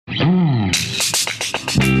Hello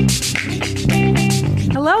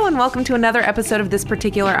and welcome to another episode of This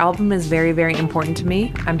Particular Album is Very, Very Important to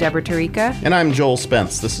Me. I'm Deborah Tarika. And I'm Joel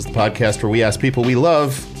Spence. This is the podcast where we ask people we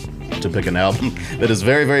love to pick an album that is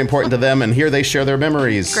very, very important to them, and here they share their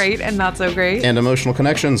memories. Great and not so great. And emotional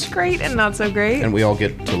connections. Great and not so great. And we all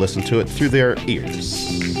get to listen to it through their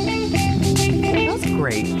ears. That's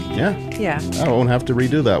great. Yeah. Yeah. I won't have to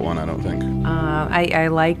redo that one, I don't think. I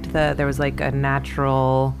liked there was like a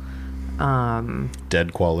natural...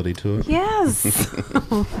 Dead quality to it. Yes.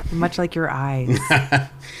 Much like your eyes.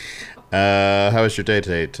 How was your day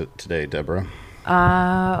today, Deborah?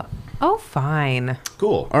 Fine.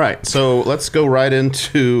 Cool. All right, so let's go right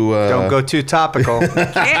into... Don't go too topical. You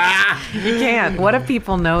can't. What if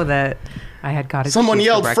people know that I had cottage Someone cheese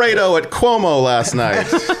yelled for breakfast? Fredo at Cuomo last night.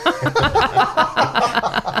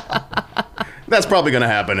 That's probably going to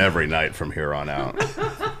happen every night from here on out.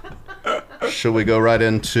 Should we go right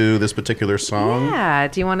into this particular song? Yeah.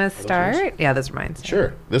 Do you want to start? Yeah, this reminds me.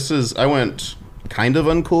 Sure. I went kind of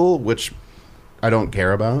uncool, which I don't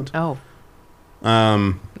care about. Oh.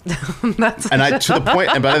 That's to the point,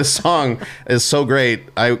 and by the song is so great,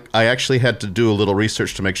 I actually had to do a little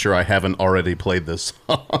research to make sure I haven't already played this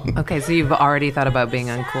song. Okay, so you've already thought about being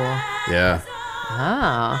uncool. Yeah.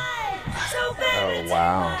 Oh. Oh,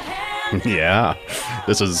 wow. Yeah.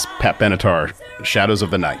 This is Pat Benatar, Shadows of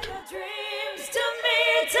the Night.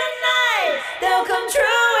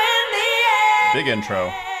 Big intro.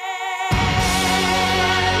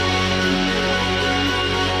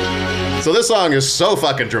 So this song is so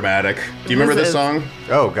fucking dramatic. Do you remember this song?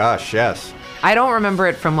 Oh, gosh, yes. I don't remember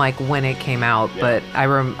it from like when it came out, but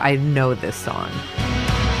I know this song.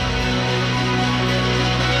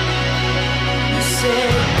 You say,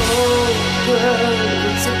 oh,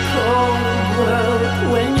 girl, it's a cold world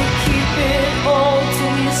when you keep it all to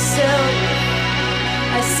yourself.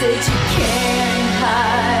 I said you can't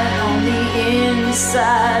hide on the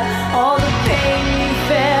inside all the pain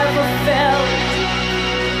you've ever felt.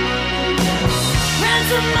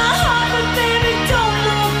 Ransom my heart, but baby, don't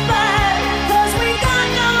look back, 'cause we got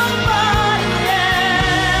nobody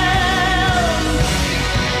else.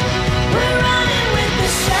 We're running with the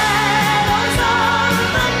shadows of the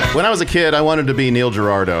night. When I was a kid, I wanted to be Neil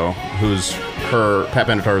Giraldo, who's Pat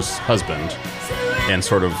Benatar's husband and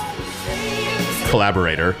sort of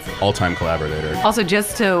collaborator, all-time collaborator. Also,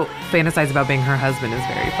 just to fantasize about being her husband is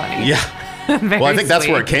very funny. Yeah. Very Well, I think that's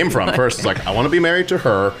sweet. where it came from. First, it's like, I want to be married to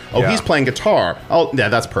her. Oh, Yeah. he's playing guitar. Oh, yeah,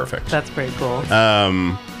 that's perfect. That's pretty cool.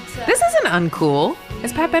 This isn't uncool.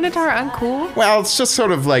 Is Pat Benatar uncool? Well, it's just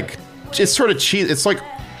sort of like, it's sort of cheesy. It's like,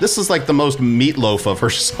 this is like the most Meatloaf of her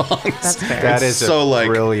songs. That's fair. That It's is so, a like,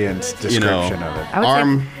 brilliant description of it. I would say-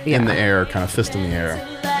 Arm in yeah. the air, kind of fist in the air.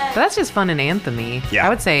 But that's just fun and anthem-y. Yeah. I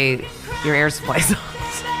would say your Air Supply songs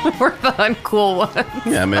were the uncool ones.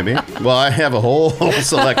 Yeah, maybe. Well, I have a whole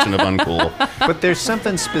selection of uncool. But there's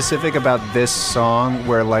something specific about this song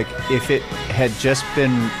where, like, if it had just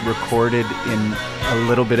been recorded in a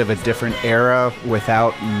little bit of a different era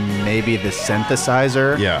without maybe the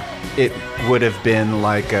synthesizer, Yeah. it would have been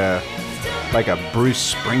like a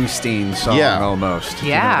Bruce Springsteen song almost.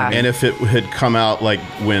 Yeah. And if it had come out like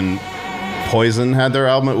when Poison had their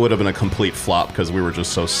album, it would have been a complete flop because we were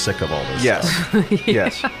just so sick of all this stuff. Yes.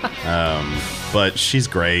 Yes. But she's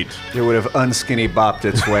great. It would have unskinny bopped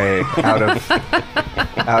its way out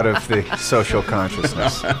of the social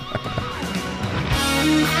consciousness.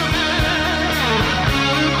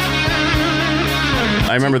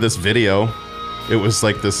 I remember this video. It was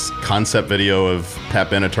like this concept video of Pat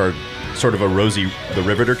Benatar, sort of a Rosie the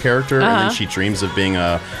Riveter character, and then she dreams of being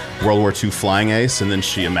a World War II flying ace, and then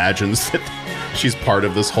she imagines that she's part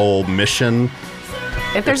of this whole mission.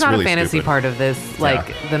 If there's It's not really a fantasy stupid. part of this,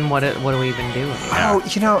 like, then what are we even doing? Oh,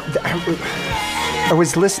 you know, I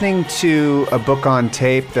was listening to a book on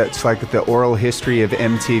tape that's like the oral history of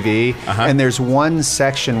MTV, and there's one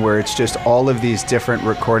section where it's just all of these different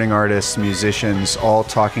recording artists, musicians, all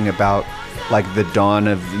talking about like the dawn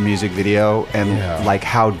of the music video and like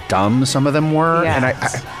how dumb some of them were.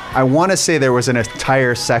 Yes. And I want to say there was an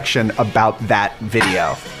entire section about that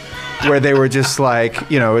video. Where they were just like,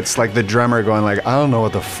 you know, it's like the drummer going like, I don't know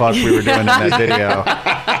what the fuck we were doing in that video.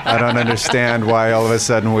 I don't understand why all of a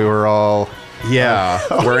sudden we were all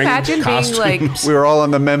wearing imagine costumes. being like, we were all on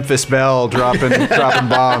the Memphis Belle dropping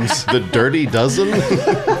bombs. The Dirty Dozen.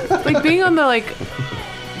 like being on the like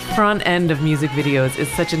front end of music videos is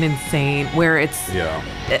such an insane where it's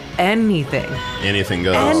anything Anything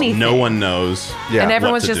goes. Anything. No one knows. Yeah. and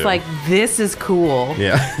everyone's what to just do. like, this is cool.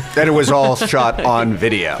 Yeah. That it was all shot on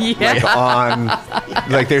video. Yeah.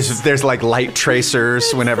 Like there's like light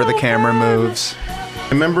tracers whenever the camera moves.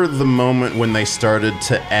 remember the moment when they started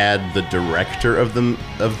to add the director of the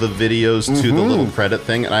videos to the little credit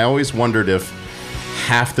thing, and I always wondered if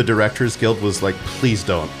half the Directors Guild was like, please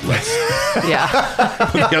don't. Let's. Yeah.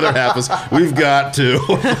 The other half is, we've got to.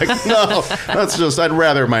 Like, no, that's just, I'd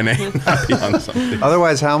rather my name not be on something.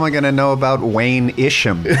 Otherwise, how am I going to know about Wayne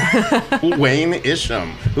Isham? Wayne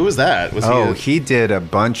Isham. Who was that? Was he did a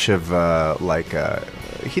bunch of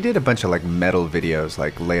he did a bunch of like metal videos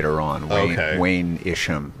like later on. Wayne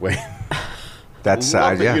Isham. Wayne. That's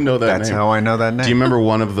you know that that's name. how I know that name. Do you remember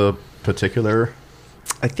one of the particular?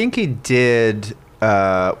 I think he did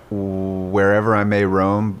Wherever I May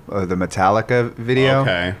Roam, the Metallica video.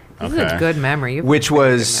 Okay. This is a good memory. Which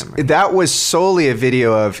was, that was solely a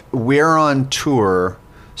video of, we're on tour,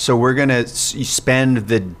 so we're going to spend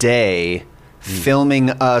the day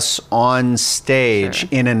filming us on stage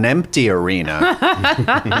in an empty arena.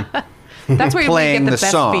 That's where you playing get the the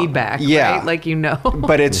best song. feedback, Yeah. right? Like, you know.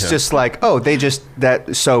 But it's just like,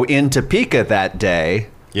 so in Topeka that day,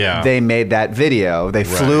 they made that video. They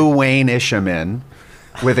flew Wayne Isham in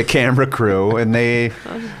with a camera crew, and they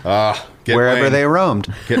wherever Wayne. they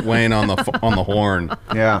roamed. Get Wayne on the horn.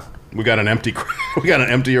 Yeah. We got an empty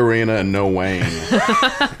arena and no Wayne.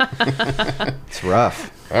 It's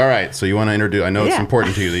rough. All right, so you want to introduce? I know it's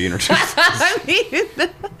important to you that you introduce. I mean,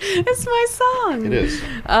 it's my song. It is.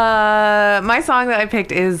 My song that I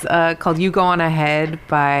picked is called "You Go On Ahead"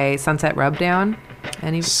 by Sunset Rubdown.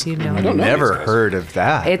 Any you know? I don't know. Never these guys. heard of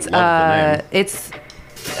that. It's Love the name. it's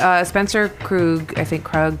Spencer Krug, I think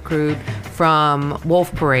Krug from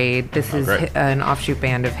Wolf Parade. This is great. an offshoot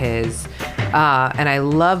band of his, and I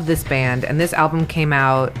love this band. And this album came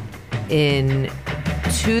out in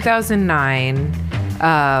 2009,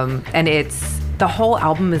 and the whole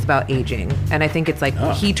album is about aging. And I think it's like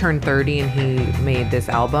he turned 30 and he made this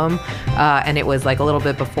album, and it was like a little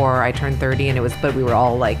bit before I turned 30, and but we were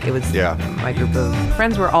all like, it was my group of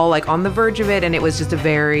friends were all like on the verge of it, and it was just a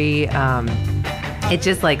very it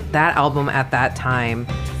just like that album at that time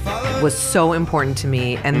was so important to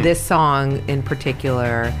me, and this song in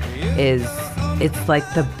particular it's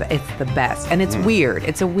the best, and it's weird.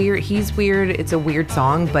 He's weird. It's a weird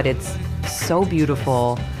song, but it's so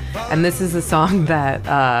beautiful. And this is a song that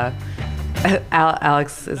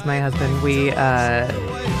Alex is my husband. We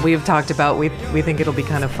have talked about. We think it'll be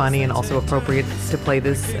kind of funny and also appropriate to play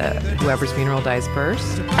this whoever's funeral dies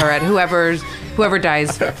first, or at whoever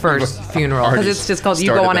dies first funeral, because it's just called "You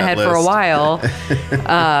Go On Ahead" for a while.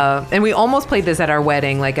 And we almost played this at our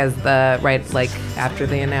wedding, like after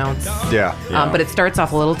they announced. Yeah. But it starts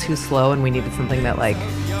off a little too slow, and we needed something that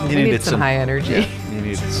we needed some high energy You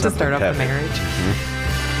needed to something start off the heavy. marriage.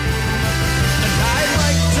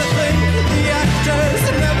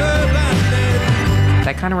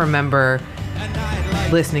 I kind of remember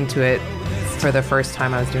listening to it for the first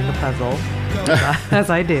time I was doing the puzzle, as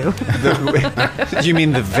I do. You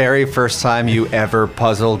mean the very first time you ever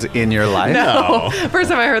puzzled in your life? No, first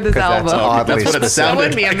time I heard this 'Cause album. that's oddly That's what it specific. That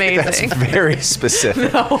would be like. amazing. That's very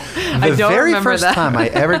specific. No, I The don't very remember first that. time I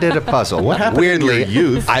ever did a puzzle, What happened in weirdly, your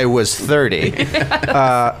youth? I was 30.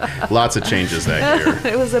 Lots of changes that year.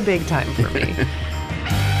 It was a big time for me.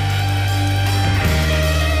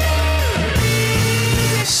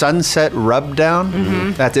 Sunset Rubdown?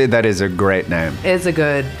 Mm-hmm. That is a great name. It's a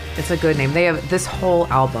good name. They have this whole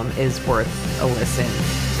album is worth a listen.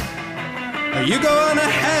 You go on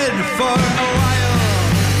ahead for a while.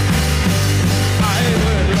 I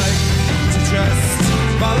would like to just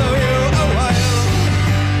follow you a while.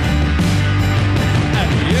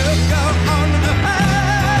 And you go on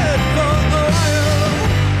ahead for a while.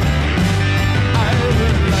 I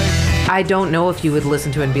would like. I don't know if you would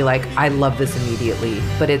listen to it and be like, I love this immediately,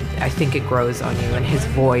 but I think it grows on you, and his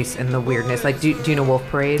voice and the weirdness. Like, do you know Wolf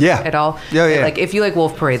Parade at all? Yeah. Like, if you like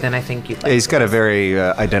Wolf Parade, then I think you'd like He's got a very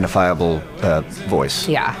identifiable voice.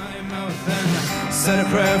 Yeah. Said a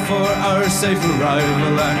prayer for our safe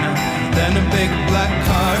arrival, and then a big black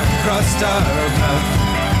car crossed our path.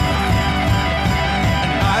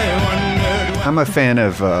 And I wondered. I'm a fan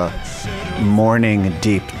of Morning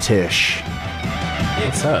Deep Tish.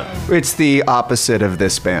 What's that? It's the opposite of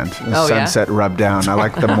this band, Oh, yeah? Sunset Rubdown. I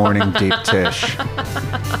like the Morning Deep Tish.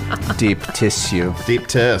 Deep Tissue. Deep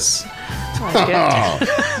Tiss.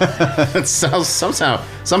 It sounds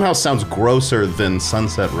somehow sounds grosser than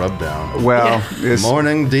Sunset Rubdown. Well, it's,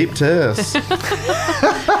 Morning Deep Tiss.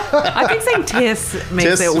 I think saying Tiss makes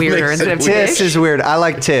Tiss it weirder makes it instead of weird. Tish Tish. is weird. I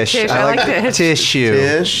like Tish. Tish, I like Tish. Tissue.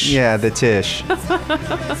 Tish. Yeah, the Tish.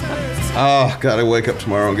 Oh, gotta wake up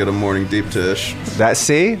tomorrow and get a Morning Deep Tish. That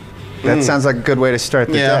sounds like a good way to start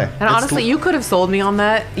the Yeah. day. And honestly, you could have sold me on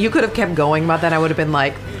that. You could have kept going about that. I would have been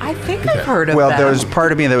like, I think I've heard of Well, them. there was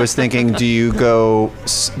part of me that was thinking, do you go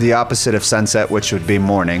the opposite of sunset, which would be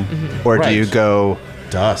morning, or do you Right. go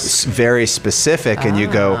Dusk. very specific and you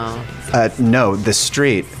go, no, the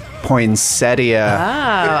street, poinsettia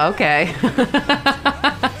Oh, okay.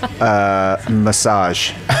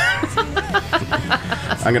 massage.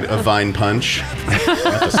 I'm gonna a vine punch.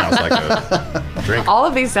 That just sounds like a drink. All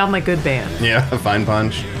of these sound like good bands. Yeah, a vine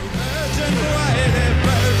punch.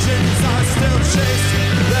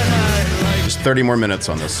 Just 30 more minutes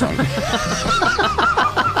on this song.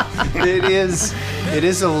 It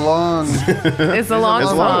is a long. It's a long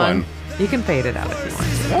It's a song. long one. You can fade it out if you want.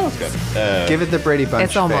 Oh, it's good. Give it the Brady Bunch.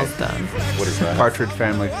 It's almost fade. done. What is that? Partridge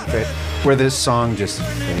Family fade, where this song just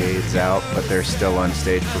fades out, but they're still on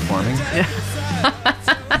stage performing.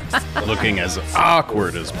 Looking as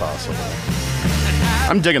awkward as possible.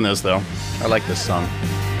 I'm digging this though. I like this song.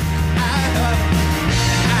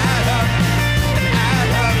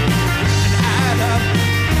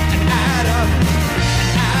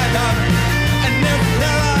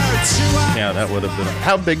 Yeah, that would have been.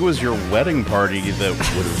 How big was your wedding party that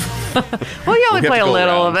would have? Well, you only We have play to a go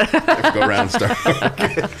little around. of it. We have to go around start.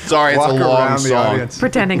 Sorry, Walk it's a long around the song. audience.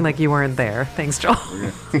 Pretending like you weren't there. Thanks, Joel.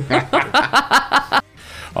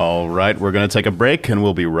 All right, we're going to take a break and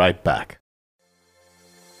we'll be right back.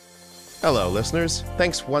 Hello, listeners.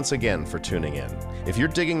 Thanks once again for tuning in. If you're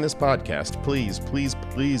digging this podcast,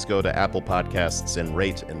 please go to Apple Podcasts and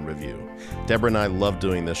rate and review. Deborah and I love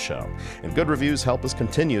doing this show, and good reviews help us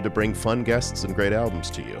continue to bring fun guests and great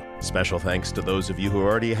albums to you. Special thanks to those of you who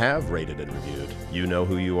already have rated and reviewed. You know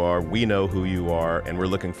who you are, we know who you are, and we're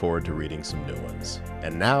looking forward to reading some new ones.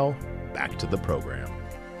 And now, back to the program.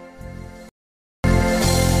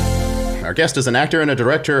 Our guest is an actor and a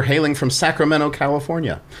director hailing from Sacramento,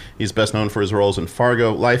 California. He's best known for his roles in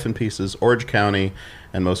Fargo, Life in Pieces, Orange County,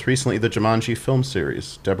 and most recently the Jumanji film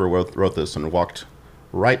series. Deborah wrote this and walked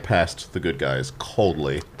right past The Good Guys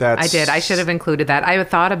coldly. That's I did. I should have included that. I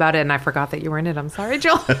thought about it and I forgot that you were in it. I'm sorry,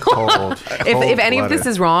 Joel. cold. If any of this Cold-blooded.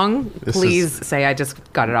 is wrong, This please say I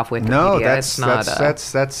just got it off Wikipedia. No, it's not.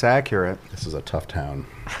 that's accurate. This is a tough town.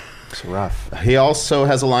 It's rough. He also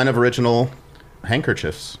has a line of original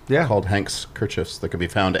handkerchiefs called Hank's Kerchiefs that can be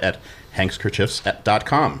found at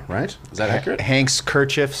hankskerchiefs.com, right? Is that accurate?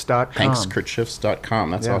 HanksKerchiefs.com. hankskerchiefs.com.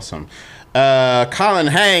 That's awesome. Colin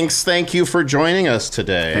Hanks, thank you for joining us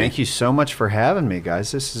today. Thank you so much for having me,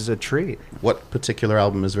 guys. This is a treat. What particular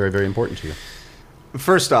album is very, very important to you?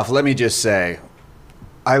 First off, let me just say,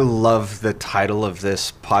 I love the title of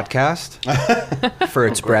this podcast for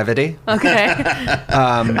its brevity. Okay.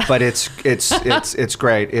 But it's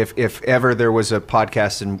great. If ever there was a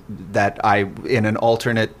podcast in an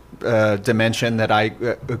alternate dimension that I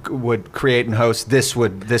would create and host, this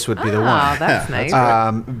would be the Oh, one. that's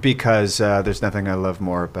nice. Because there's nothing I love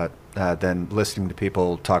more than listening to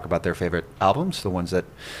people talk about their favorite albums, the ones that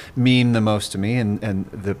mean the most to me. And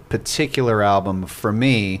the particular album for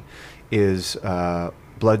me is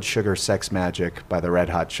Blood Sugar Sex Magic by the Red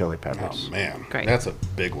Hot Chili Peppers. Oh, man. Great. That's a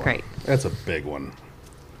big one. Great. That's a big one.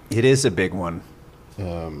 It is a big one.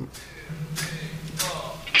 And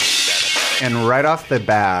right off the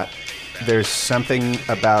bat, there's something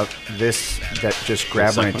about this that just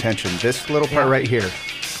grabbed my attention. This little part right here,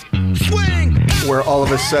 where all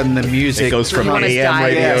of a sudden the music It goes from You wanna AM dive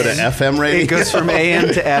radio in? to FM radio. It goes from AM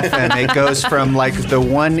to FM. It goes from like the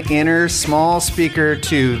one inner small speaker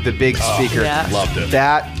to the big speaker. Yeah. Loved it.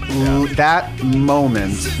 That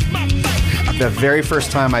moment, the very first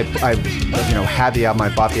time I had the album, I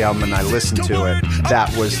bought the album and I listened to it.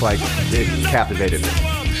 That was like, it captivated me.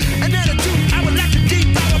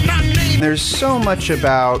 There's so much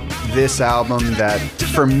about this album that,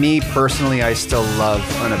 for me personally, I still love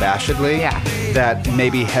unabashedly. Yeah. That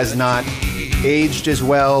maybe has not aged as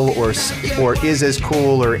well or is as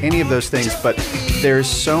cool or any of those things, but there's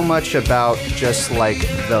so much about just like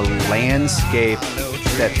the landscape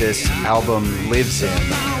that this album lives in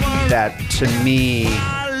that to me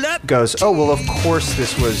goes, oh, well, of course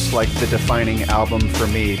this was like the defining album for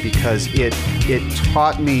me, because it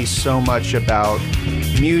taught me so much about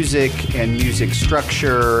music and music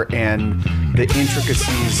structure and the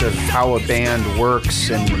intricacies of how a band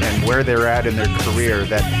works and where they're at in their career,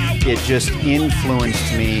 that it just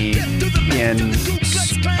influenced me in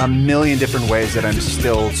a million different ways that I'm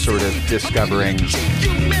still sort of discovering,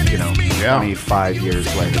 25 years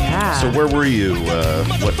later. Yeah. So where were you?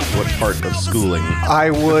 What part of schooling?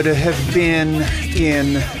 I would have been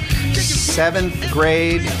in 7th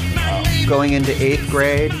grade, going into 8th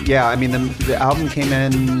grade. Yeah, I mean the album came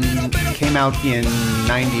out in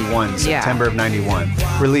 91, September of 91.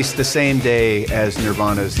 Released the same day as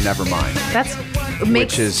Nirvana's Nevermind.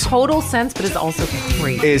 makes which is total sense, but it's also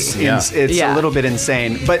crazy. it's Yeah. a little bit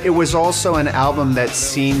insane. But it was also an album that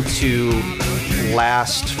seemed to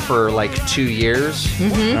last for like 2 years.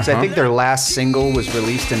 Mm-hmm. So I think their last single was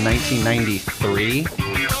released in 1993,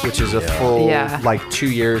 which is a full like 2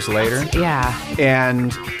 years later. Yeah.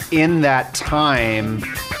 And in that time,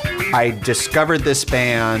 I discovered this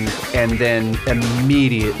band and then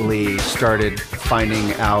immediately started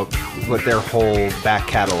finding out what their whole back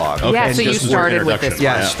catalog. Okay. Yeah, And so you just started with this.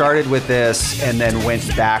 yeah, Yeah. started with this and then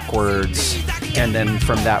went backwards. And then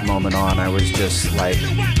from that moment on, I was just like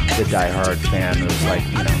the diehard fan. It was like,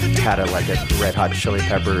 had a Red Hot Chili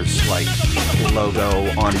Peppers like logo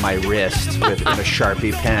on my wrist with a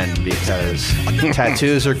Sharpie pen because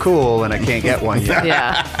tattoos are cool and I can't get one yet.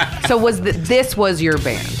 Yeah. So this was your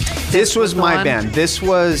band? This was my one? band. This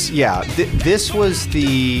was, this was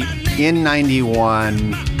the, in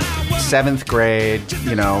 91, 7th grade,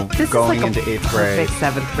 This going is like into 8th grade. perfect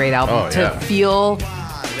 7th grade album Oh, to yeah. feel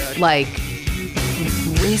like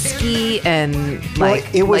risky and like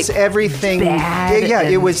Well, it was like everything. bad Yeah,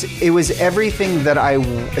 and- it was everything that I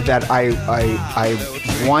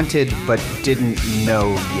wanted but didn't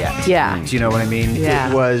know yet. Yeah. Do you know what I mean? Yeah.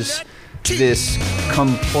 It was this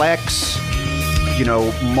complex,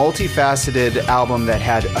 multifaceted album that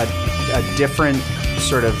had a different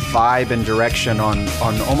sort of vibe and direction on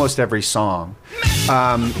almost every song.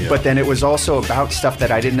 But then it was also about stuff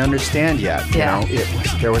that I didn't understand yet. Yeah.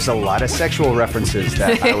 There was a lot of sexual references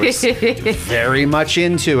that I was very much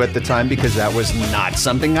into at the time because that was not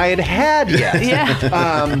something I had yet.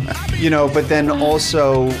 Yeah. But then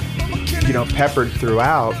also, peppered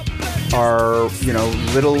throughout are,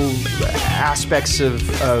 little aspects of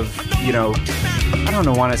I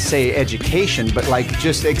don't want to say education, but like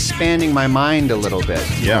just expanding my mind a little bit.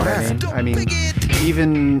 You know what I mean,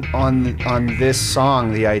 even on this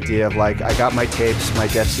song, the idea of like, I got my tapes, my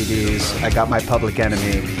Def CDs, I got my Public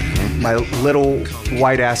Enemy. My little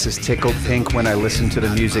white ass is tickled pink when I listen to the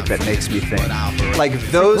music that makes me think. Like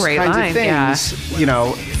those great kinds line, of things,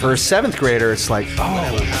 for a 7th grader, it's like,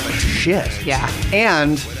 oh, shit. Yeah.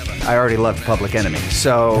 And I already loved Public Enemy.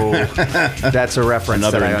 So that's a reference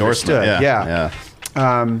Another that I endorsement. understood. Yeah.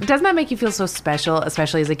 Doesn't that make you feel so special,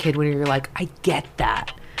 especially as a kid, when you're like, I get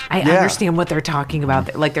that. I Yeah. understand what they're talking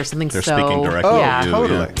about. Like there's something They're so speaking directly Oh, yeah. to you.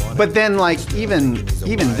 totally. Yeah. But then, like, even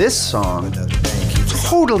this song,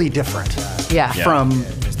 totally different Yeah. from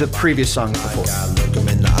the previous song before.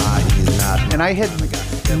 And I had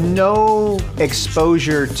no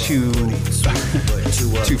exposure to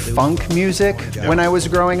funk music when I was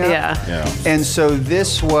growing up. Yeah. And so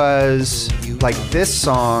this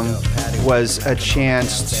song was a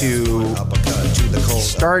chance to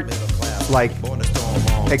start like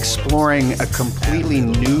exploring a completely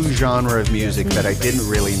new genre of music that I didn't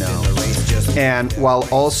really know. And while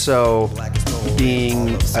also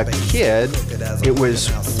being a kid, it was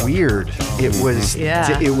weird. It was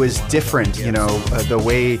it was different, the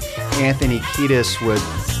way Anthony Kiedis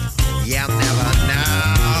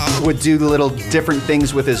would do little different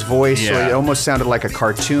things with his voice. So Yeah. it almost sounded like a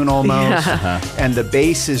cartoon almost. And the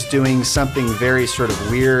bass is doing something very sort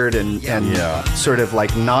of weird and sort of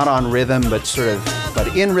like not on rhythm,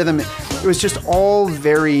 but in rhythm. It was just all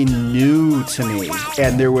very new to me.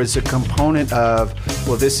 And there was a component of,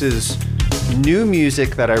 well, this is new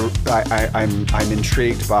music that I'm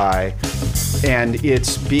intrigued by, and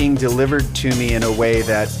it's being delivered to me in a way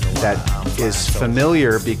that is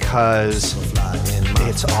familiar because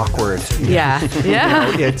it's awkward. Yeah.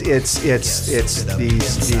 Yeah. It's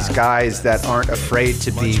these guys that aren't afraid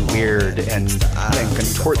to be weird and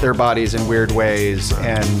contort their bodies in weird ways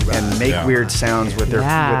and make weird sounds with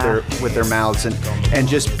their mouths and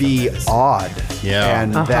just be odd. Yeah.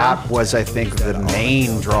 And that was, I think, the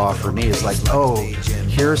main draw for me, is like, oh,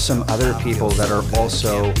 here are some other people that are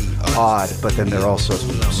also odd, but then they're also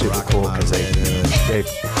super cool because they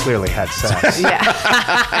clearly had sex. Yeah.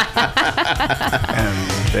 And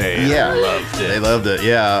they loved it. They loved it.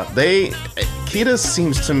 Yeah. Kiedis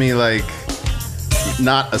seems to me like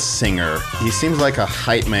not a singer. He seems like a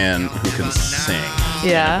hype man who can sing.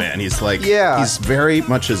 Yeah. In a band. He's like, Yeah. he's very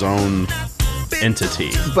much his own entity.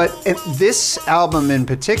 But this album in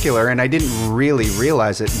particular, and I didn't really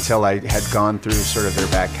realize it until I had gone through sort of their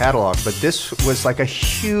back catalog, but this was like a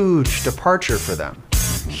huge departure for them.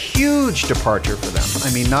 Huge departure for them.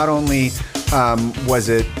 I mean, not only was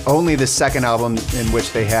it only the second album in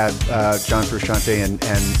which they had John Frusciante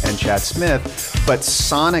and Chad Smith, but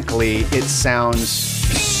sonically it sounds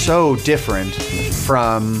so different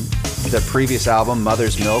from the previous album,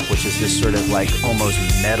 Mother's Milk, which is this sort of like almost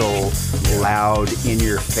metal, loud, in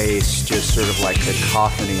your face, just sort of like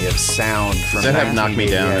cacophony of sound from Does that have Knock Me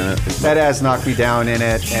Down in it? That has Knock Me Down in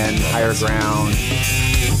it, and Higher Ground.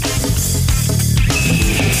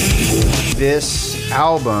 This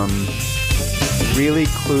album really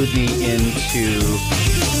clued me into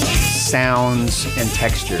sounds and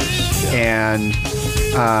textures, and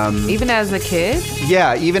Even as a kid?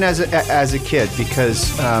 yeah, even as a kid, because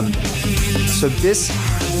so this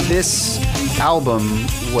album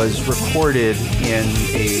was recorded in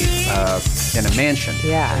a mansion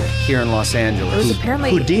Yeah. here in Los It Angeles. was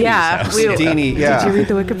apparently Houdini's house. Houdini, yeah. Did you read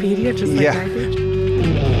the Wikipedia just like I did?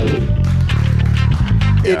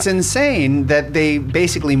 It's insane that they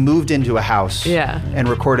basically moved into a house and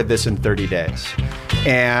recorded this in 30 days.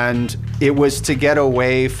 And it was to get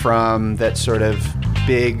away from that sort of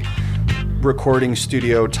big recording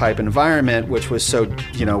studio type environment, which was so,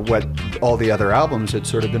 what all the other albums had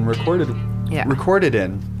sort of been recorded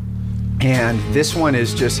in. And this one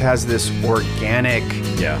just has this organic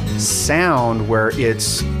sound where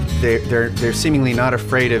they're seemingly not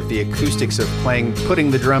afraid of the acoustics of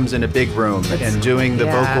putting the drums in a big room and doing the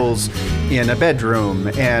vocals in a bedroom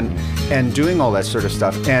and doing all that sort of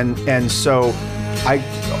stuff. And so I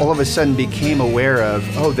all of a sudden became aware of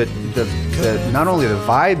that not only the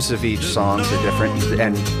vibes of each song are different,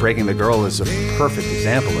 and Breaking the Girl is a perfect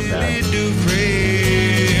example of that.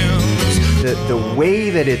 The way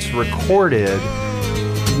that it's recorded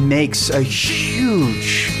makes a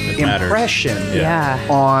huge impression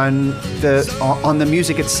on the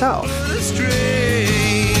music itself.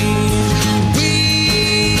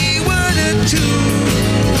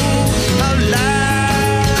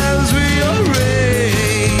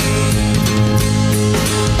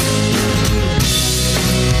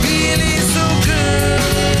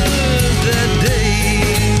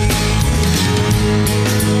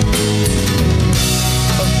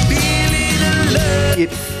 It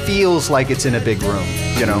feels like it's in a big room.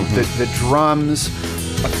 The drums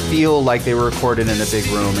feel like they were recorded in a big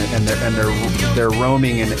room, and they're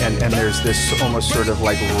roaming, and there's this almost sort of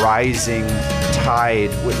like rising tide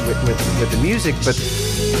with the music, but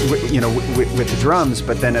with the drums.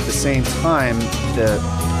 But then at the same time, the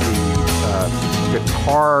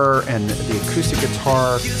guitar and the acoustic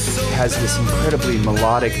guitar has this incredibly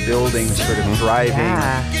melodic building, sort of driving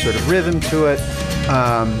sort of rhythm to it.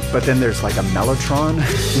 But then there's like a mellotron,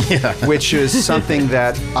 which is something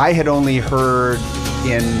that I had only heard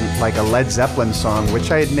in like a Led Zeppelin song,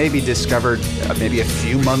 which I had maybe discovered maybe a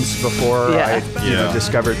few months before I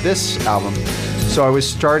discovered this album. So I was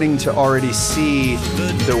starting to already see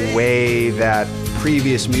the way that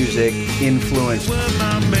previous music influenced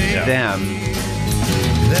them.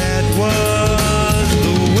 That was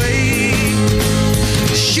the way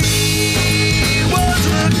she was a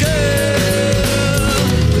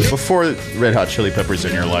girl. Before Red Hot Chili Peppers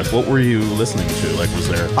in your life, what were you listening to? Like, was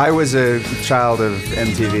there... I was a child of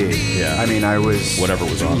MTV. Yeah. I mean, I was... Whatever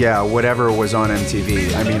was on. Yeah, whatever was on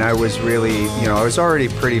MTV. I mean, I was really, I was already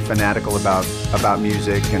pretty fanatical about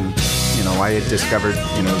music, and, I had discovered,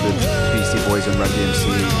 the Beastie Boys and Run DMC,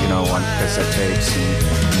 on cassette tapes,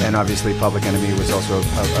 and obviously Public Enemy was also a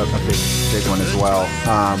big one as well.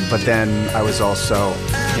 But then I was also,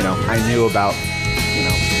 I knew about,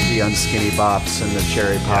 the Unskinny Bops and the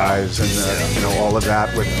Cherry Pies and the, all of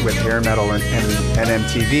that with hair metal and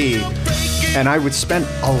MTV. And I would spend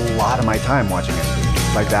a lot of my time watching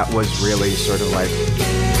MTV. Like, that was really sort of like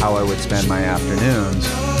how I would spend my afternoons.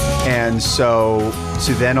 And so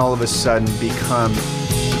to then all of a sudden become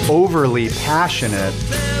overly passionate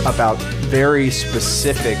about very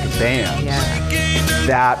specific bands,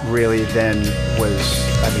 that really then was,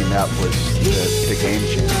 that was the game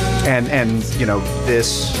changer. And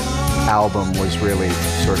this album was really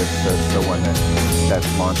sort of the one that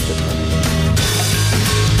launched it for me.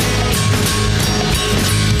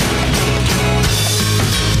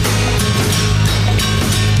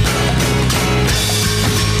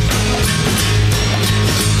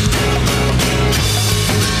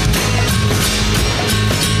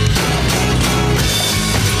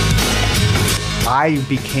 I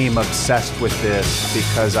became obsessed with this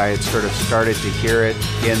because I had sort of started to hear it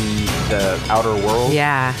in the outer world.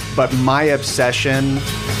 Yeah. But my obsession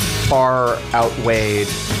far outweighed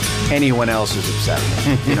anyone else's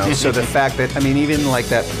obsession. So the fact that, even like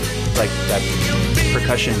that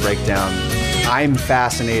percussion breakdown, I'm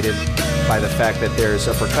fascinated by the fact that there's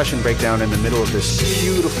a percussion breakdown in the middle of this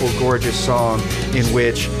beautiful, gorgeous song in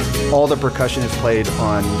which all the percussion is played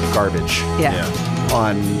on garbage. Yeah.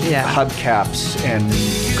 hubcaps and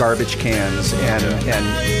garbage cans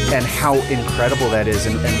and how incredible that is,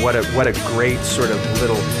 and what a great sort of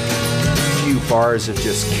little few bars of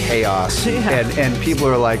just chaos. And people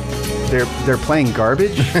are like, they're playing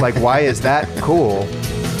garbage? Like, why is that cool?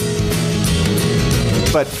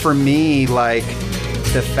 But for me, like,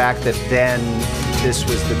 the fact that then this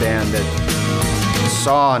was the band that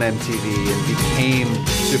saw on MTV and became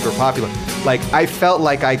super popular. Like, I felt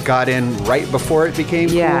like I got in right before it became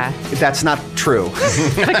cool. That's not true.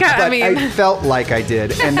 But I felt like I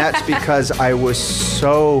did. And that's because I was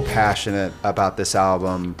so passionate about this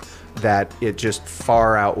album that it just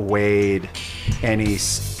far outweighed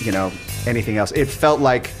anything else. It felt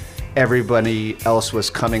like everybody else was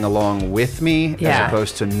coming along with me as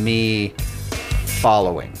opposed to me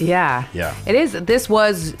following. Yeah. It is. This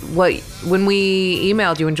was what, when we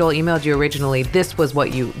emailed you and Joel emailed you originally, this was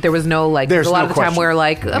what there was no like, there's a lot of the time where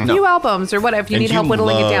like a few albums or whatever, if you need help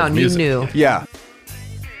whittling it down, music. You knew. Yeah.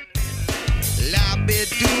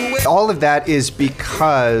 All of that is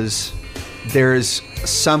because there's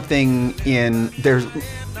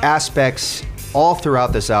aspects all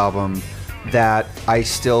throughout this album that I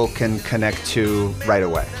still can connect to right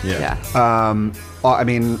away. I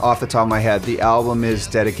mean, off the top of my head, the album is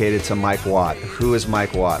dedicated to Mike Watt. Who is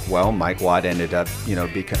Mike Watt? Well, Mike Watt ended up,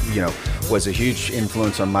 was a huge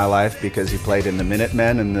influence on my life because he played in the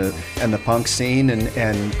Minutemen and the punk scene,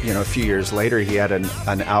 and a few years later he had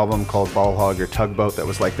an album called Ball Hog or Tugboat that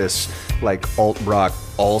was like this like alt rock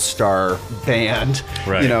all-star band.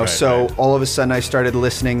 So all of a sudden I started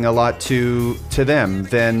listening a lot to them.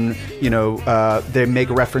 Then they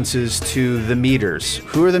make references to the Meters.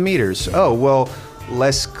 Who are the Meters? Oh, well,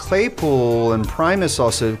 Les Claypool and Primus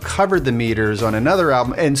also covered the Meters on another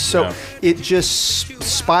album, and so it just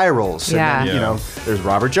spirals. And then, there's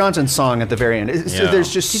Robert Johnson's song at the very end. So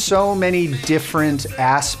there's just so many different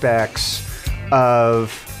aspects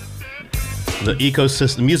of the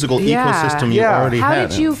musical ecosystem you already had. How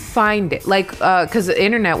did you find it? Like, because the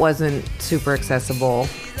internet wasn't super accessible.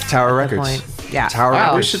 Tower Records. Tower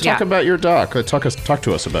Records. We should talk about your doc. Talk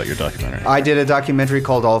to us about your documentary. I did a documentary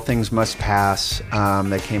called All Things Must Pass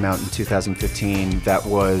that came out in 2015. That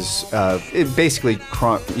was it basically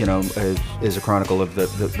is a chronicle of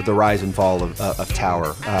the rise and fall of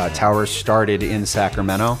Tower. Tower started in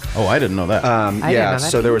Sacramento. Oh, I didn't know that. I didn't know that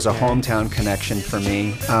so there was a hometown connection for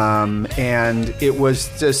me, and it was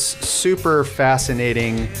just super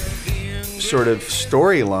fascinating sort of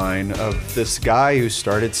storyline of this guy who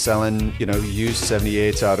started selling, used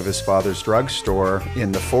 78s out of his father's drugstore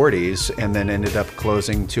in the 40s, and then ended up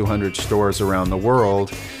closing 200 stores around the world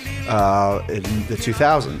in the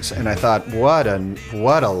 2000s. And I thought, what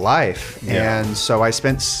a life! Yeah. And so I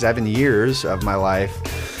spent 7 years of my life,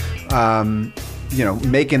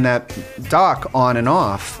 making that doc on and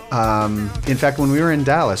off. In fact, when we were in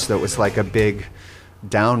Dallas, that was like a big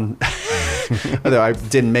down. Although I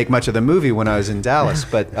didn't make much of the movie when I was in Dallas,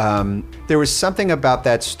 but there was something about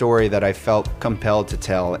that story that I felt compelled to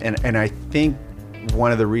tell, and I think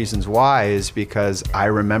one of the reasons why is because I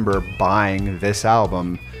remember buying this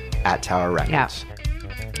album at Tower Records.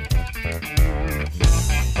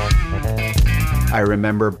 I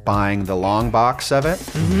remember buying the long box of it,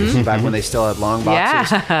 back when they still had long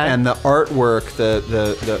boxes, and the artwork,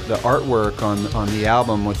 the artwork on the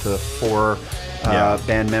album with the four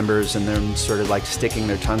band members and them sort of like sticking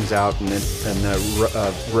their tongues out and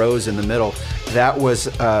the rows in the middle. That was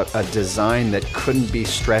a design that couldn't be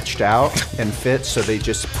stretched out and fit, so they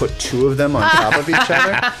just put two of them on top of each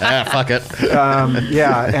other. Fuck it.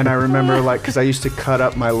 And I remember because I used to cut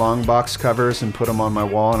up my long box covers and put them on my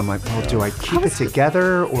wall, and I'm like, do I keep it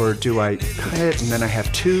together or do I cut it and then I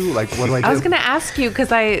have two? Like, what do I do? I was going to ask you,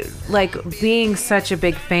 because I, being such a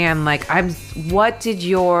big fan, what did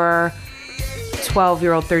your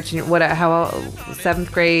 12-year-old,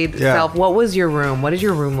 7th grade self, what was your room? What did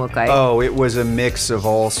your room look like? Oh, it was a mix of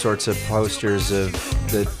all sorts of posters of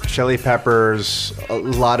the Chili Peppers, a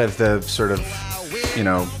lot of the sort of,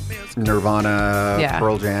 Nirvana,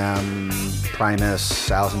 Pearl Jam, Primus,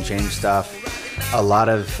 Alice in Chains stuff. A lot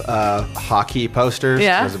of hockey posters.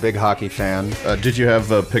 I was a big hockey fan. Did you have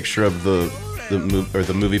a picture of the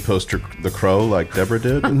movie poster, The Crow, like Deborah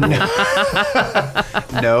did?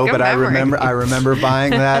 No, but I remember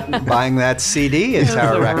buying that CD at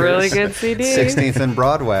Tower Records. Really good CD. 16th and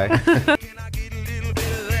Broadway.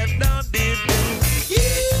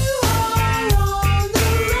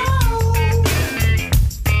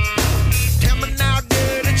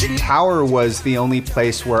 Tower was the only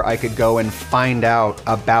place where I could go and find out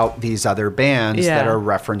about these other bands that are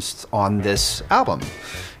referenced on this album.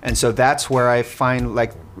 And so that's where I find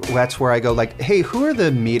that's where I go hey, who are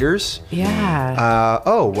the Meters? Yeah.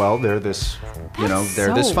 Oh, well, they're this,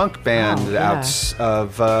 they're this funk band out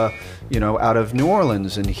of New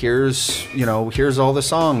Orleans, and here's all the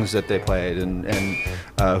songs that they played, and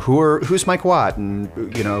who's Mike Watt, and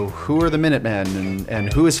who are the Minutemen,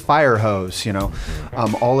 and who is Fire Hose,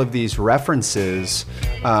 all of these references,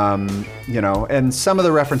 and some of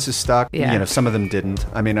the references stuck, some of them didn't.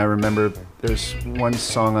 I mean, I remember there's one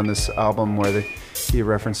song on this album where he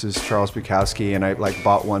references Charles Bukowski, and I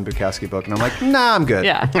bought one Bukowski book, and I'm like, nah, I'm good.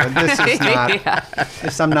 Yeah. This is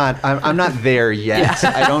not. I'm not there yet.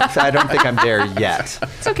 I don't think I'm there yet.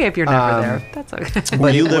 It's okay if you're never there. That's okay. Were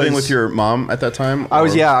you living with your mom at that time? I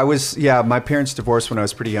was. My parents divorced when I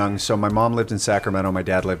was pretty young, so my mom lived in Sacramento, my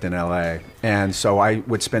dad lived in LA, and so I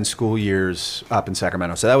would spend school years up in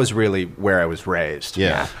Sacramento. So that was really where I was raised.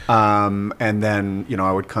 Yeah. And then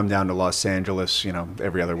I would come down to Los Angeles,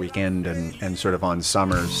 every other weekend, and sort of on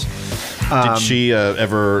summers. Did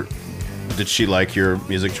she like your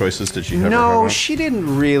music choices? Did she ever No, she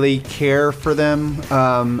didn't really care for them.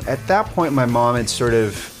 At that point, my mom had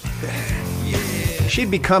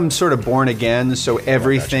she'd become sort of born again, so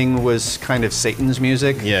everything was kind of Satan's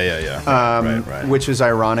music. Yeah. Right. Which was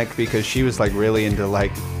ironic because she was really into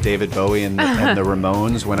David Bowie and the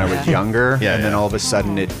Ramones when I was younger, and then all of a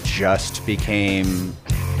sudden it just became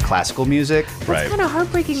classical music. It's kind of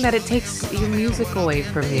heartbreaking that it takes your music away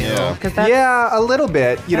from you. Yeah, a little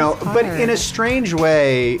bit, but in a strange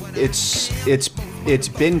way, it's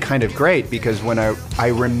been kind of great because when I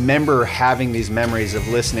remember having these memories of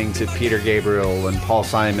listening to Peter Gabriel and Paul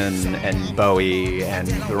Simon and Bowie and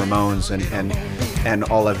the Ramones and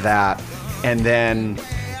all of that, and then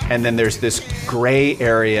there's this gray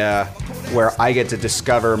area where I get to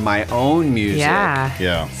discover my own music,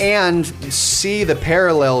 and see the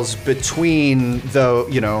parallels between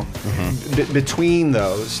between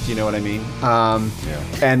those. Do you know what I mean?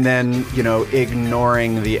 And then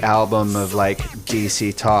ignoring the album of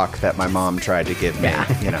DC Talk that my mom tried to give me.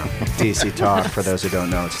 DC Talk, for those who don't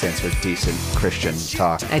know, it stands for Decent Christian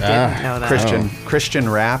Talk. I didn't know that. Christian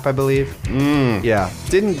rap, I believe. Yeah,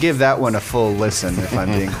 didn't give that one a full listen, if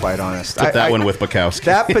I'm being quite honest. Put that one with Bukowski.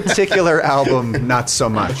 That particular album, not so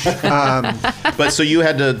much. But so you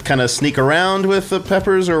had to kind of sneak around with the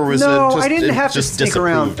Peppers, or was no, it just I didn't have to sneak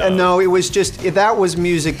around. No, it was just that was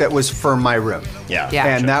music that was for my room. Yeah.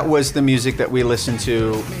 And that was the music that we listened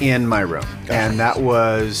to in my room, and that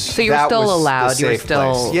was. So you were still allowed. You were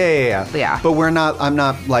still. Place. Yeah. But I'm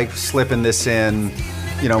not slipping this in.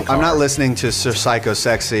 I'm not listening to Sir Psycho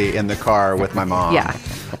Sexy in the car with my mom. Yeah.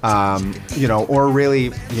 Or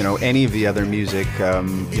really, any of the other music,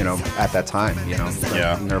 at that time,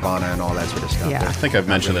 Nirvana and all that sort of stuff. Yeah. I think I've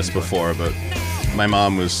mentioned this before, but my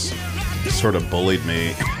mom was sort of bullied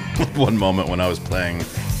me one moment when I was playing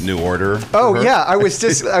New Order. Oh yeah, I was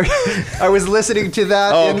just I was listening to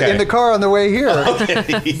that in the car on the way here.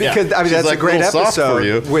 Because that's a great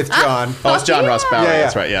episode with John. Oh, it's John Ross Bower.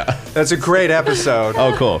 That's right. Yeah. That's a great episode.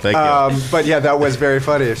 Oh, cool. Thank you. But yeah, that was very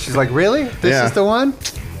funny. She's like, "Really? This is the one?"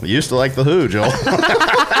 I used to like The Who, Joel.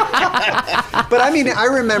 But I mean, I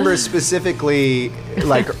remember specifically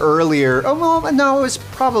earlier. Oh well, no, it was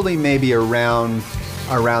probably maybe around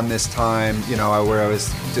this time, where I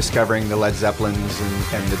was discovering the Led Zeppelins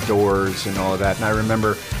and the Doors and all of that. And I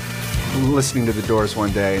remember listening to the Doors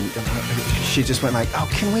one day, and she just went oh,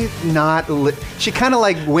 can we not? She kind of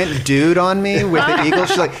went dude on me with the Eagles.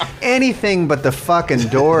 She's like, anything but the fucking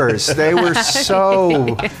Doors. They were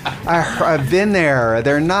so. I've been there.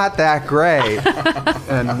 They're not that great.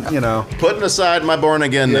 And putting aside my Born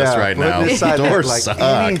Again-ness right now. Aside Doors suck.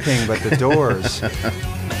 Anything but the Doors.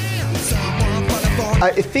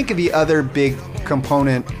 I think the other big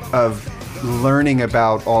component of learning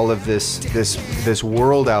about all of this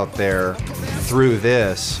world out there through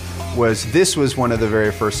this was one of the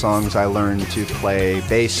very first songs I learned to play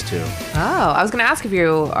bass to. Oh, I was going to ask if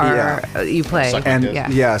you play.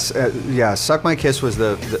 Suck My Kiss was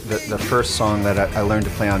the first song that I learned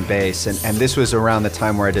to play on bass, and this was around the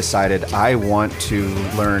time where I decided I want to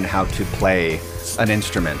learn how to play an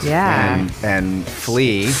instrument. Yeah. And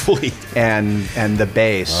Flea and the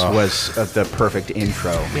bass was the perfect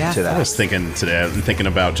intro to that. I was thinking today, I'm thinking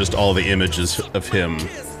about just all the images of him,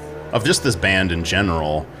 of just this band in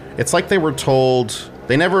general. It's like they were told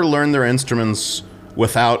they never learned their instruments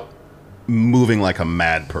without moving like a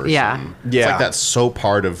mad person. Yeah. It's like that's so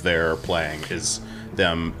part of their playing is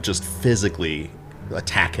them just physically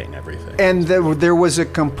attacking everything. And there was a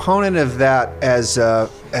component of that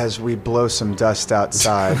as we blow some dust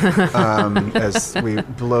outside, as we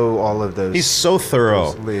blow all of those. He's so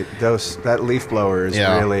thorough. That leaf blower is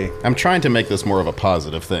really. I'm trying to make this more of a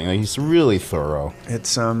positive thing. He's really thorough.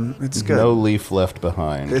 It's good. No leaf left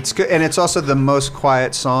behind. It's good, and it's also the most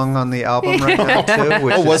quiet song on the album right now too.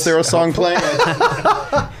 Which Was there a song playing?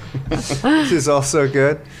 Which is also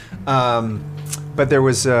good. But there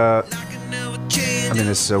was I mean,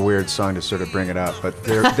 this is a weird song to sort of bring it up, but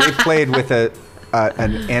they played with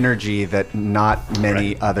an energy that not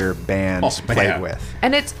many other bands played with.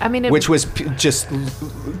 And which was just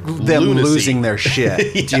them lunacy. Losing their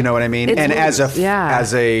shit. Do you know what I mean? It's and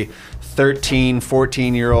as a 13,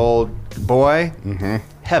 14-year-old boy,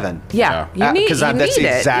 heaven. Yeah. Because that's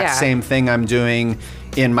the exact Yeah. same thing I'm doing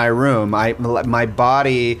in my room. My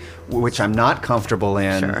body, which I'm not comfortable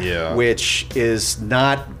in, which is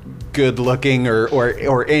not good looking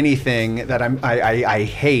or anything that I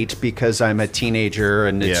hate because I'm a teenager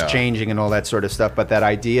and it's changing and all that sort of stuff. But that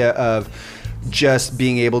idea of just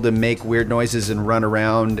being able to make weird noises and run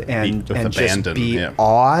around and just be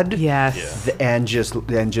odd, and just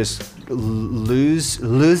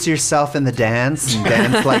lose yourself in the dance and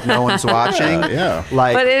dance like no one's watching.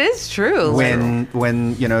 Like, but it is true.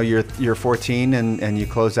 When you know you're 14 and you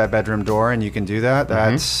close that bedroom door and you can do that.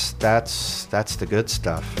 That's the good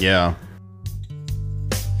stuff. Yeah.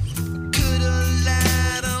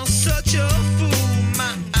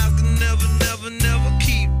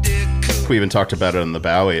 We even talked about it in the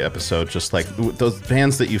Bowie episode, just like those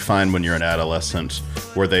bands that you find when you're an adolescent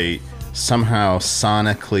where they somehow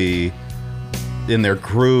sonically in their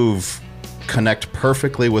groove connect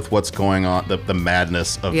perfectly with what's going on, the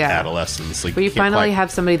madness of adolescence. Like, but you finally have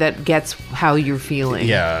somebody that gets how you're feeling.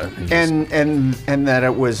 Yeah. And that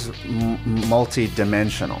it was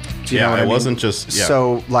multi-dimensional. Do you know what I mean? Wasn't just... Yeah.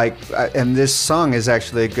 So, like, and this song is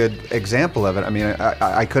actually a good example of it. I mean,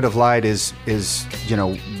 I Could Have Lied is you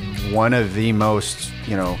know, one of the most,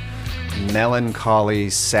 you know, melancholy,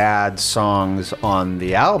 sad songs on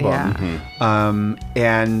the album.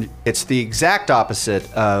 And it's the exact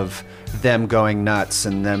opposite of them going nuts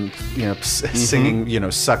and them, you know, singing, you know,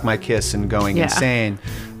 Suck My Kiss and going insane.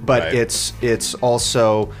 But it's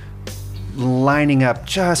also lining up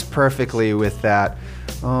just perfectly with that,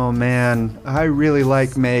 oh man, I really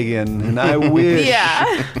like Megan and I wish,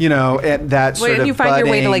 you know, and that sort of you find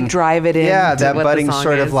your way to like drive it in. Yeah, that budding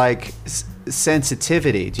sort of like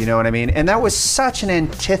sensitivity. Do you know what I mean? And that was such an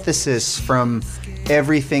antithesis from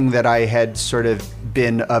everything that I had sort of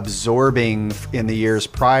been absorbing in the years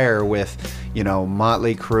prior with, you know,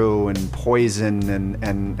 Motley Crue and Poison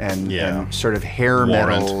and sort of hair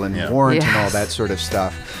metal and Warrant and all that sort of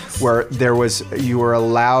stuff, where you were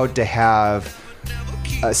allowed to have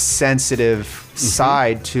a sensitive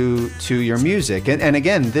side to your music. And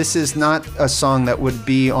again, this is not a song that would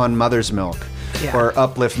be on Mother's Milk or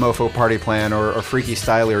Uplift, Mofo Party Plan or Freaky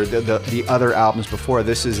Style or the other albums before.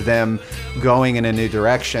 This is them going in a new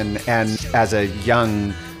direction, and as a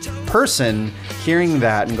young person hearing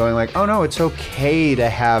that and going like, oh no, it's okay to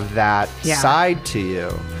have that side to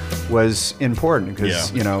you was important,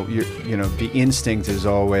 because you know the instinct is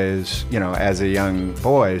always, you know, as a young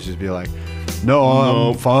boy, is just be like, no,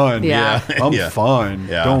 I'm fine. I'm fine.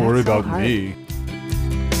 Don't worry about me.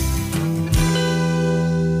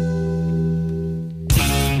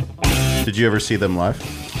 Did you ever see them live?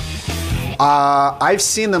 I've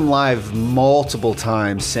seen them live multiple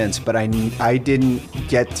times since, but I didn't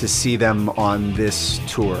get to see them on this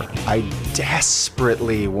tour. I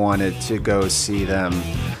desperately wanted to go see them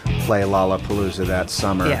play Lollapalooza that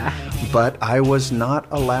summer. But I was not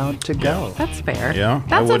allowed to go. That's fair. Yeah,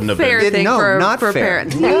 that's a fair thing for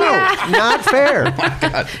parents. No, not fair. Oh my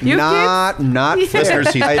God. Not fair.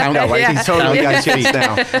 Listeners, he's he's totally got shit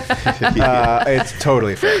now. It's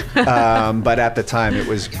totally fair. But at the time, it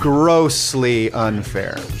was grossly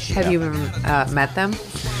unfair. Have you ever met them?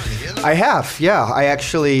 I have, yeah. I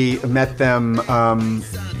actually met them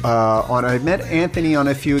I met Anthony on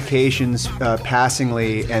a few occasions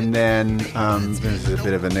passingly, and then this is a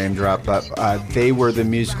bit of a name drop, but they were the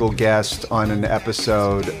musical guest on an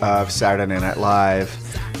episode of Saturday Night Live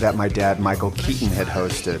that my dad, Michael Keaton, had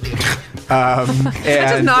hosted.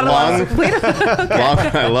 And I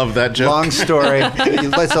love that joke. Long story.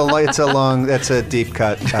 That's a deep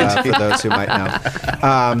cut for those who might know.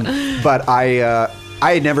 But I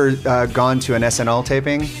had never gone to an SNL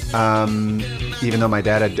taping, even though my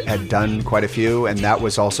dad had done quite a few, and that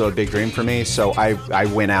was also a big dream for me. So I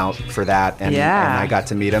went out for that, and I got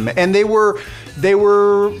to meet them, and they were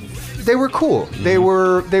cool. They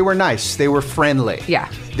were nice. They were friendly. Yeah.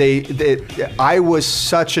 I was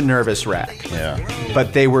such a nervous wreck. Yeah.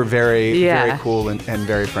 But they were very Yeah. cool and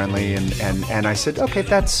very friendly, and I said, okay,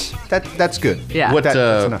 that's good. Yeah. What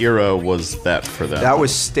That's enough. era was that for them? That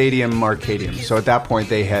was Stadium Arcadium. So at that point,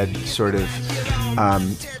 they had sort of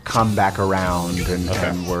come back around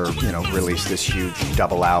and were, released this huge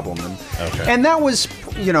double album. And that was,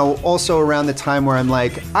 also around the time where I'm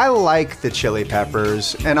like, I like the Chili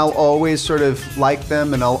Peppers, and I'll always sort of like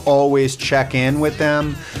them, and I'll always check in with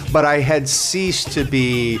them. But I had ceased to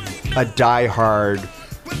be a diehard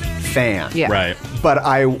fan. Yeah. Right. But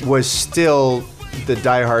I was still the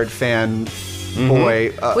diehard fan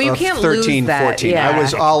boy Well, you of can't 13, lose that, 14. yeah.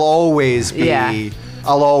 I'll always be Yeah.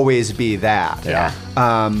 I'll always be that. Yeah.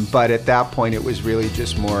 But at that point it was really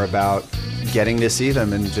just more about getting to see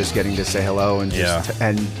them and just getting to say hello and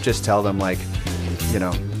just tell them, like,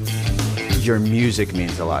 your music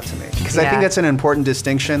means a lot to me. Because I Yeah. think that's an important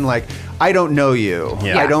distinction. Like, I don't know you.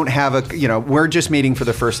 Yeah. I don't have we're just meeting for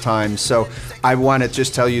the first time. So I want to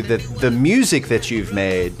just tell you that the music that you've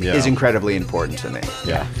made is incredibly important to me.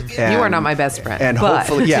 Yeah. And, You are not my best friend. And but-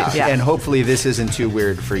 hopefully, yeah. and hopefully this isn't too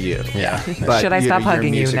weird for you. Yeah. But Should I stop your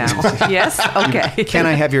hugging you music now? means- Yes? Okay. Can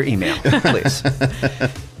I have your email, please?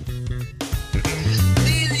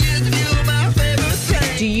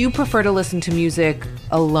 Do you prefer to listen to music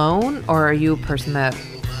alone, or are you a person that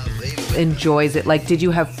enjoys it? Like, did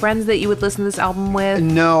you have friends that you would listen to this album with?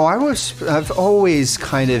 No, I've always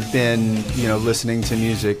kind of been, listening to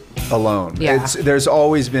music alone. Yeah. There's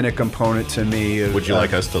always been a component to me of, Would you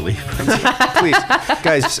like us to leave? please,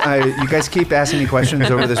 guys, you guys keep asking me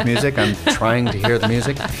questions over this music. I'm trying to hear the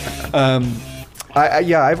music.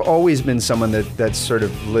 I've always been someone that's sort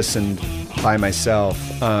of listened by myself.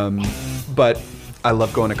 But I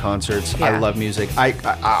love going to concerts. Yeah. I love music.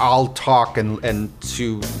 I'll talk and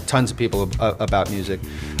to tons of people about music.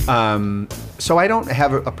 So I don't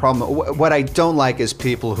have a problem. What I don't like is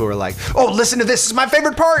people who are like, "Oh, listen to this. This is my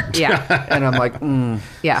favorite part." Yeah. And I'm like,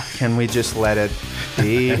 Yeah. can we just let it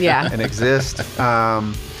be Yeah. and exist?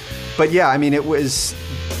 But yeah, I mean,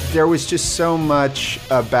 there was just so much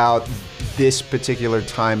about this particular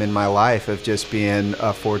time in my life of just being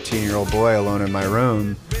a 14-year-old boy alone in my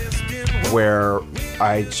room, where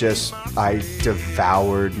I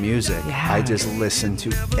devoured music. Yeah. I just listened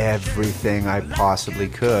to everything I possibly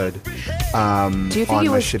could Do you think on it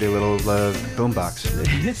my was- shitty little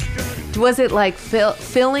boombox. Was it like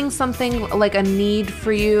filling something, like a need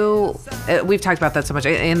for you? We've talked about that so much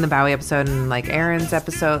in the Bowie episode and like Aaron's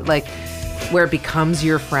episode, like where it becomes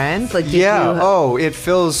your friend. Like, did Yeah. you- Oh, it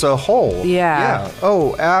fills a hole. Yeah.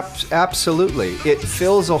 Oh, absolutely. It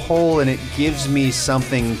fills a hole, and it gives me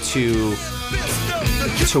something to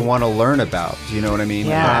want to learn about. Do you know what I mean?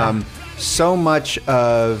 Yeah. So much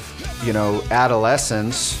of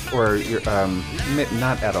adolescence, or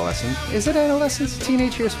not adolescence. Is it adolescence?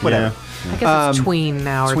 Teenage years? Whatever. I guess it's tween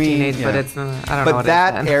now or tween, teenage, but yeah. it's not, I don't know But what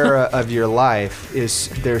that it is then. era of your life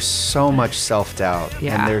there's so much self-doubt,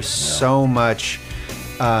 Yeah. and there's so much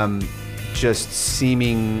just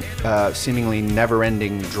seemingly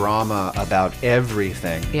never-ending drama about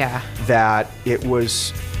everything. Yeah. That it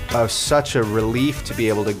was such a relief to be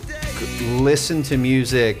able to listen to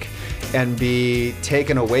music and be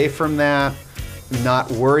taken away from that,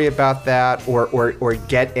 not worry about that, or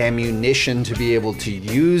get ammunition to be able to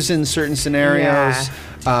use in certain scenarios.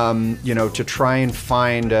 To try and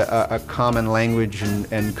find a common language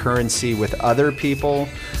and currency with other people.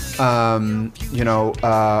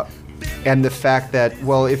 And the fact that,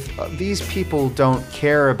 well, if these people don't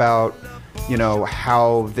care about,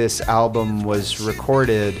 how this album was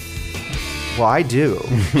recorded, well, I do.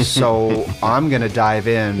 So I'm going to dive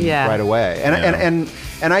in right away.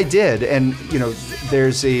 And I did. And,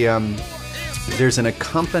 there's an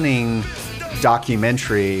accompanying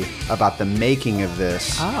documentary about the making of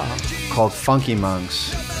this called Funky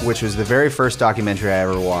Monks, which was the very first documentary I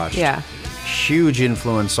ever watched. Yeah. Huge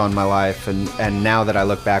influence on my life, and now that I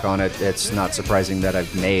look back on it, it's not surprising that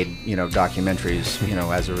I've made documentaries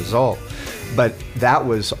as a result. But that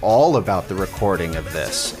was all about the recording of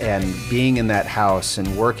this and being in that house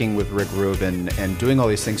and working with Rick Rubin and doing all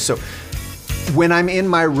these things. So when I'm in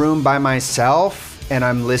my room by myself and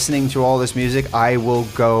I'm listening to all this music, I will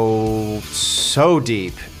go so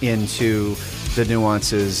deep into the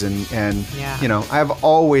nuances and I've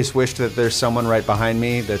always wished that there's someone right behind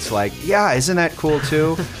me that's like, yeah, isn't that cool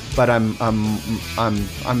too? But I'm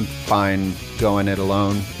fine going it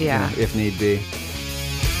alone, if need be.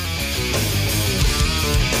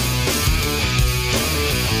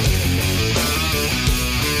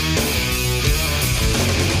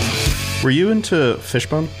 Were you into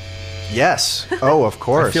Fishbone? Yes. Oh, of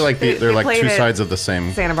course. I feel like they're They like played two it- sides of the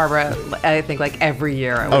same. Santa Barbara, I think like every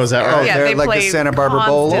year. Oh, is that right? Oh, Yeah, they're they like the played Santa Barbara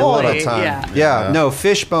Bowl all the constantly. time. Yeah. Yeah. No,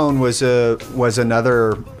 Fishbone was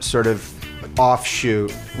another sort of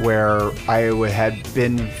offshoot where I had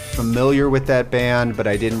been familiar with that band, but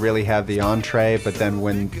I didn't really have the entree. But then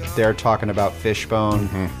when they're talking about Fishbone,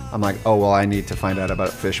 I'm like, oh well, I need to find out about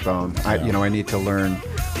Fishbone. I need to learn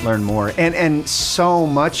more. And so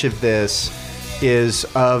much of this is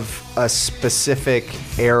of a specific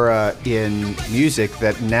era in music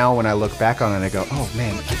that now when I look back on it, I go, oh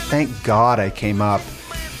man, thank God I came up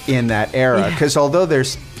in that era. Because although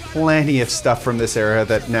there's plenty of stuff from this era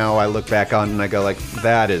that now I look back on and I go like,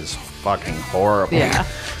 that is fucking horrible. Yeah.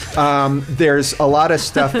 There's a lot of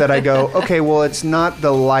stuff that I go, okay, well, it's not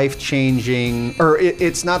the life-changing, or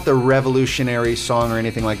it's not the revolutionary song or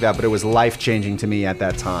anything like that, but it was life-changing to me at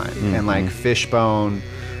that time. And like Fishbone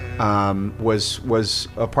was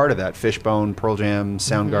a part of that. Fishbone, Pearl Jam,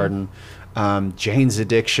 Soundgarden. Jane's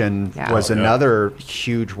Addiction was another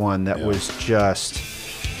huge one that was just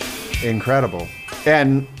incredible.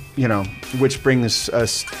 And, which brings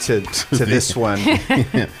us to this one,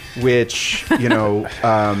 which,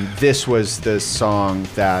 this was the song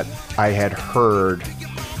that I had heard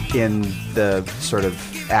in the sort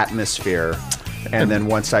of atmosphere. And then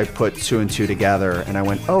once I put two and two together and I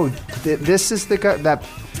went, oh, this is the guy,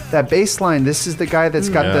 that bass line, this is the guy that's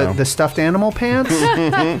got the stuffed animal pants?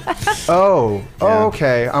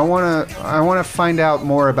 Okay. I wanna find out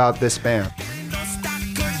more about this band.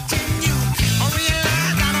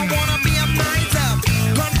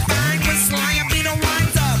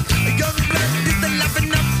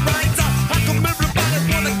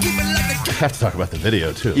 Have to talk about the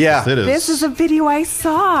video too. Yeah. This is a video I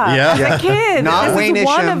saw Yeah. as a kid. Not this Wayne is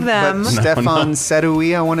one Isham, of them. but Stefan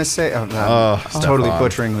Sedoui, I want to say. I'm totally Stefan.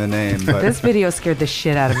 butchering the name. But This video scared the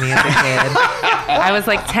shit out of me as a kid. I was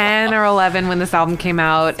like 10 or 11 when this album came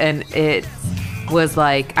out, and it was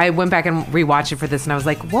like, I went back and rewatched it for this, and I was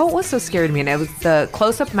like, what was so scary to me? And it was the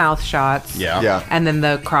close-up mouth shots. Yeah. And then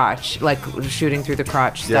the crotch, like shooting through the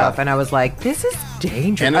crotch stuff. Yeah. And I was like, this is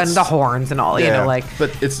dangerous. And And, it's- the horns and all, like.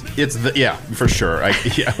 But it's for sure.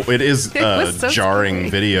 It is was so jarring scary.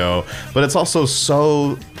 video, but it's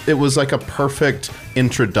also it was like a perfect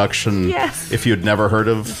introduction. Yes. If you'd never heard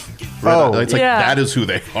of Red Oh, Hot, it's like yeah. that is who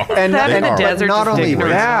they are. and, That They in the are. desert not just only taking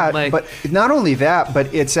around, that, like- but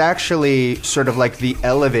it's actually sort of like the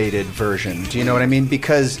elevated version. Do you know what I mean?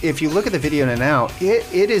 Because if you look at the video now,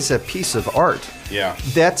 it is a piece of art. Yeah.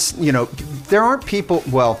 That's, there aren't people,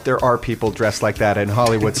 well, there are people dressed like that in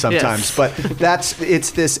Hollywood sometimes, but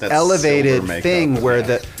it's this That's elevated silver makeup, thing where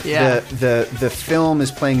yeah. the film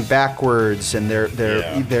is playing backwards and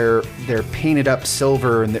they're painted up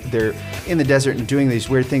silver and they're in the desert and doing these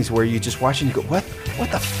weird things where you just watch and you go, what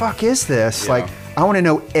the fuck is this? Yeah. Like, I want to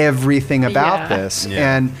know everything about Yeah. this.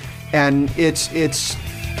 Yeah. And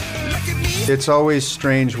it's always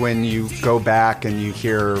strange when you go back and you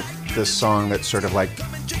hear this song that sort of like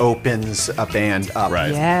opens a band up,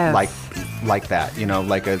 Right. Yes. like that,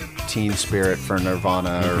 like a Teen Spirit for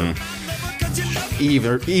Nirvana or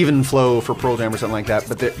even Flow for Pearl Jam or something like that.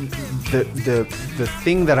 But the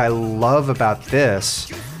thing that I love about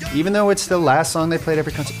this, even though it's the last song they played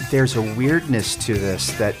every concert, there's a weirdness to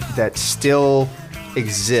this that still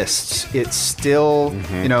exists. It's still,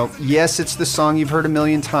 yes, it's the song you've heard a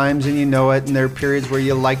million times and you know it, and there are periods where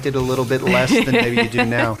you liked it a little bit less than maybe you do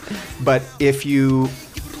now. But if you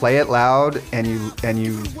play it loud and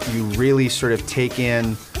you really sort of take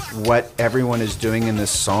in what everyone is doing in this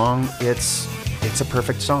song, it's a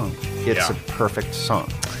perfect song. It's a perfect song.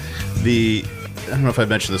 I don't know if I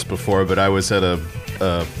mentioned this before, but I was at a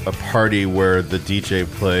party where the DJ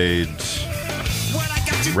played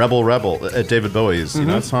Rebel at David Bowie's, you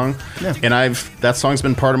know that song? Yeah. And that song's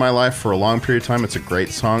been part of my life for a long period of time. It's a great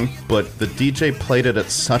song, but the DJ played it at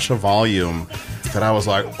such a volume that I was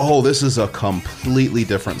like, oh, this is a completely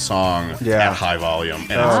different song at high volume.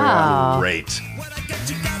 And Wow. it's great.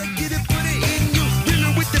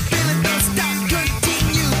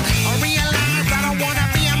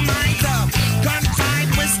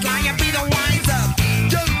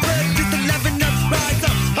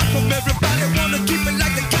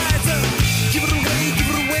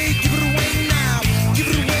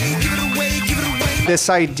 This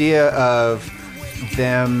idea of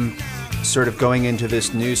them sort of going into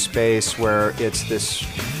this new space where it's this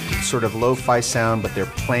sort of lo-fi sound, but they're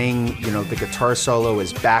playing, the guitar solo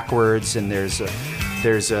is backwards and there's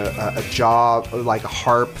there's a jaw, like a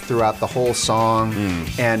harp throughout the whole song,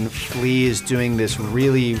 and Flea is doing this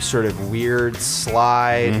really sort of weird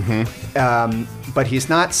slide. But he's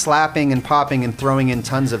not slapping and popping and throwing in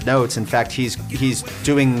tons of notes. In fact, he's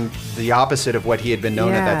doing the opposite of what he had been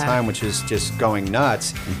known at that time, which is just going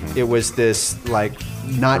nuts. It was this like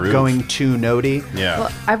not Groove. going too notey. Yeah.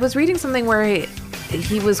 Well, I was reading something where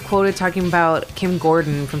he was quoted talking about Kim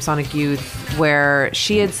Gordon from Sonic Youth, where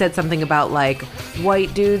she had said something about like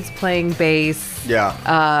white dudes playing bass.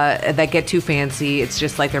 That get too fancy. It's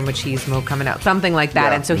just like their machismo coming out, something like that.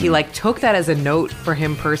 Yeah. And so he like took that as a note for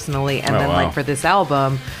him personally, and Oh, then wow. like for this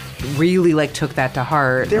album, really like took that to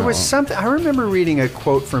heart. There was something, I remember reading a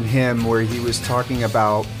quote from him where he was talking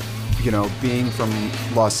about, being from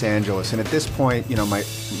Los Angeles. And at this point,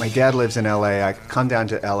 my dad lives in LA. I come down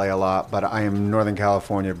to LA a lot, but I am Northern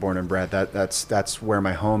California born and bred. That's where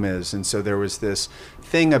my home is. And so there was this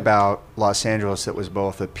thing about Los Angeles that was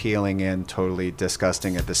both appealing and totally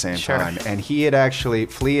disgusting at the same time. And he had actually,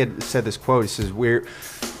 Flea had said this quote. He says, we're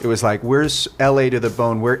LA to the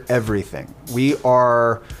bone. We're everything. We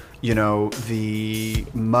are, the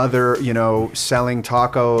mother, selling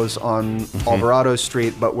tacos on Alvarado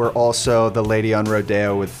Street, but we're also the lady on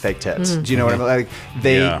Rodeo with fake tits. Do you know what I mean?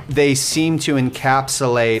 Like they seem to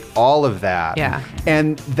encapsulate all of that. Yeah.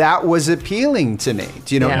 And that was appealing to me.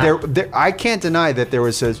 Do you know, there, I can't deny that there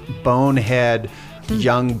was a bonehead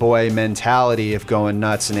young boy mentality of going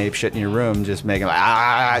nuts and ape shit in your room, just making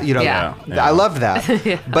I love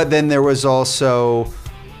that. But then there was also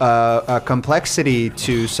a complexity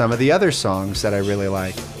to some of the other songs that I really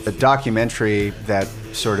like. A documentary that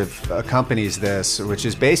sort of accompanies this, which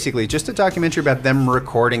is basically just a documentary about them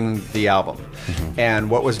recording the album and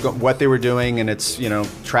what they were doing, and it's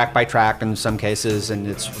track by track in some cases, and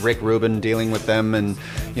it's Rick Rubin dealing with them and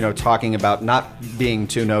talking about not being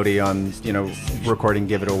too notey on recording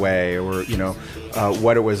 "Give It Away" or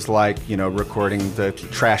what it was like recording the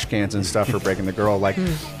trash cans and stuff for "Breaking the Girl." Like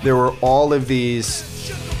there were all these.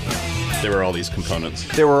 There were all these components.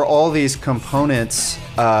 There were all these components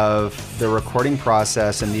of the recording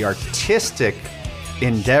process and the artistic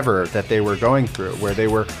endeavor that they were going through, where they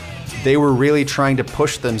were really trying to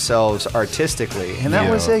push themselves artistically. And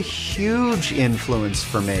that was a huge influence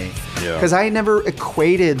for me. Because I never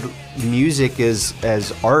equated music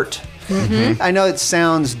as art. I know it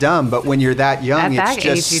sounds dumb, but when you're that young, At it's that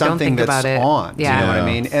just age, you don't something think that's about it. on. Yeah. Do you know what I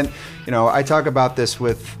mean? And I talk about this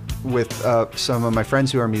with some of my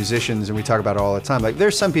friends who are musicians, and we talk about it all the time. Like,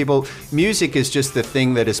 there's some people, music is just the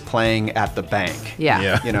thing that is playing at the bank.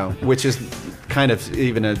 Which is kind of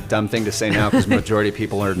even a dumb thing to say now because majority of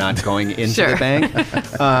people are not going into the bank.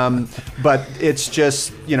 But it's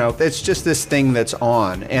just this thing that's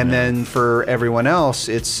on, and then for everyone else,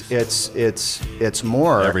 it's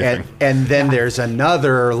more. Everything. And then there's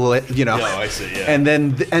another, I see, and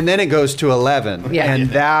then it goes to 11. And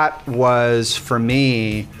that was for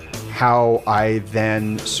me how I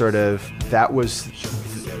then that was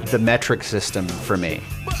the metric system for me.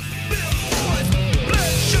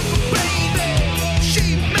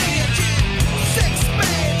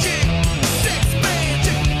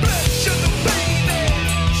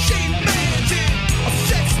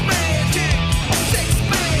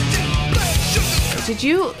 Did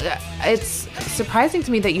you? It's surprising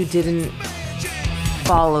to me that you didn't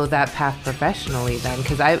follow that path professionally then,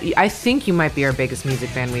 because I think you might be our biggest music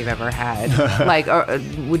fan we've ever had. Like,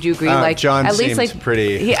 would you agree? Like, John at least seems like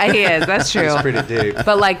pretty. He is. That's true. He's pretty deep.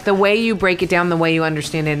 But like the way you break it down, the way you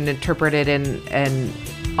understand it and interpret it, and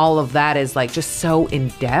all of that is like just so in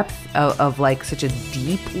depth of like such a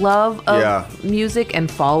deep love of music and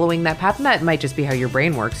following that path. And that might just be how your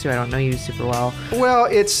brain works too. I don't know you super well. Well,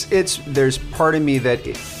 there's part of me that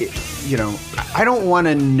I don't want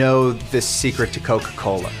to know the secret to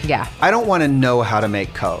Coca-Cola. Yeah. I don't want to know how to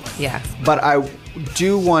make Coke. Yeah. But I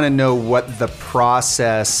do want to know what the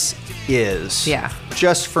process is. Yeah.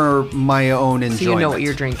 Just for my own enjoyment. So you know what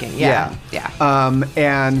you're drinking. Yeah.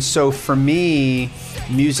 And so for me,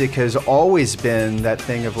 music has always been that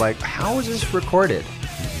thing of like, how is this recorded?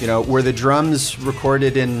 Were the drums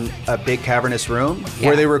recorded in a big cavernous room? Yeah.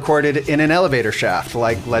 Were they recorded in an elevator shaft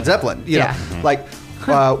like Led Zeppelin? Like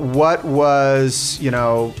what was,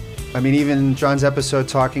 even John's episode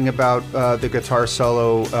talking about the guitar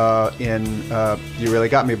solo in You Really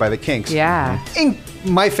Got Me by the Kinks. Yeah.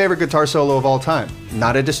 My favorite guitar solo of all time.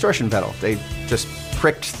 Not a distortion pedal. They just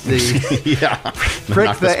pricked the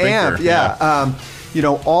pricked the amp.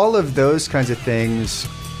 All of those kinds of things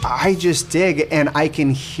I just dig, and I can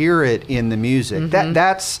hear it in the music.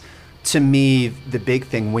 That's to me the big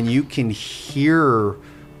thing, when you can hear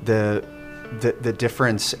the the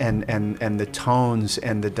difference and the tones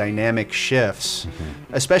and the dynamic shifts,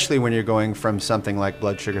 especially when you're going from something like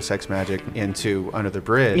Blood Sugar Sex Magik into Under the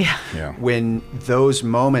Bridge. Yeah. When those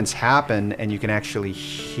moments happen and you can actually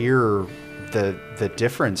hear the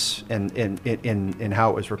difference in how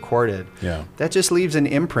it was recorded, that just leaves an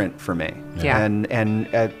imprint for me. Yeah.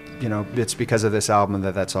 And you know, it's because of this album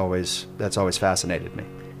that's always fascinated me.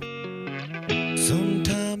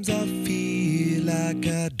 Sometimes I feel like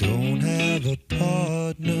I don't have a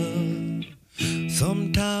partner.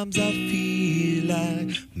 Sometimes I feel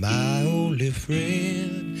like my only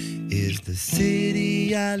friend is the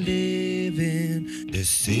city I live in, the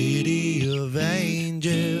city of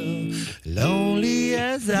angel, lonely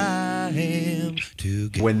as I am to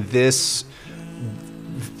get. When this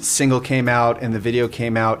single came out and the video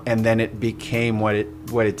came out and then it became what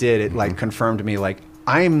it did, it like confirmed me, like,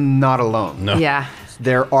 I'm not alone. No. Yeah.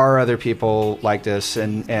 There are other people like this,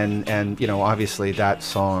 and you know, obviously that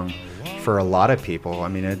song for a lot of people, I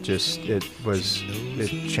mean, it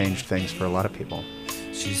changed things for a lot of people.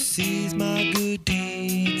 She sees my good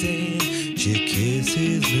deeds and she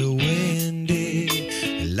kisses the windy,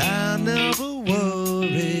 and I never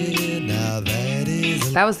worry. Now that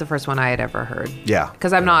is That was the first one I had ever heard. Yeah.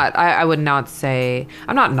 Because I would not say,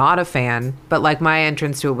 I'm not a fan, but like my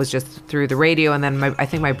entrance to it was just through the radio. And then I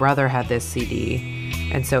think my brother had this CD.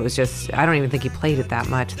 And so it was just, I don't even think he played it that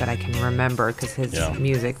much that I can remember, because his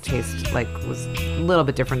music taste like was a little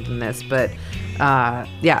bit different than this. But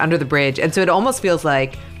Under the Bridge. And so it almost feels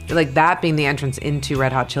like that being the entrance into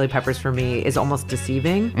Red Hot Chili Peppers for me is almost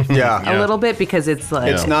deceiving. Yeah. A little bit, because it's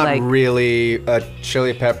like, It's not like, really a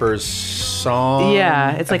Chili Peppers song.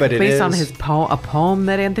 yeah, it's like but it based on is. his a poem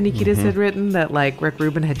that Anthony Kiedis had written that like Rick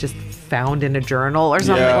Rubin had just found in a journal or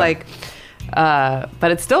something. Yeah. Like,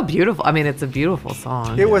 but it's still beautiful. I mean, it's a beautiful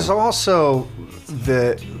song. It was also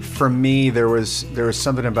for me, there was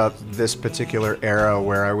something about this particular era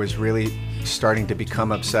where I was really starting to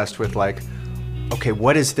become obsessed with, like, okay,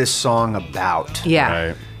 what is this song about? Yeah.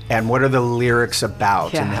 Right. And what are the lyrics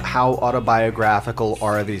about? Yeah. And how autobiographical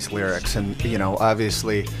are these lyrics? And, you know,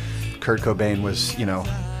 obviously Kurt Cobain was, you know,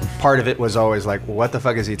 part of it was always like, what the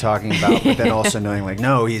fuck is he talking about? But then also knowing, like,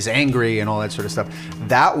 no, he's angry and all that sort of stuff.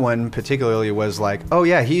 That one particularly was like, oh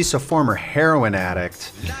yeah, he's a former heroin addict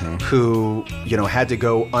who, you know, had to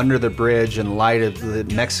go under the bridge and lie to the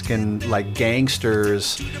Mexican, like,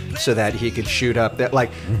 gangsters so that he could shoot up. That,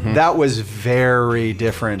 like, that was very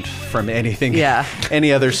different from anything,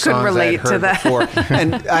 any other songs relate I'd to heard that. before.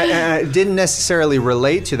 And I didn't necessarily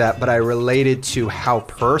relate to that, but I related to how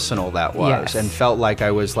personal that was, Yes. and felt like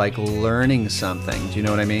I was like learning something. Do you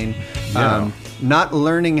know what I mean? Yeah. Not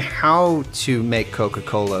learning how to make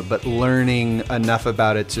Coca-Cola, but learning enough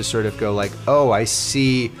about it to sort of go like, oh, I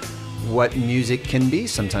see what music can be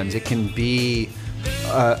sometimes. It can be,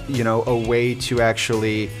 you know, a way to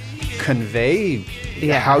actually convey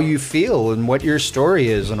how you feel and what your story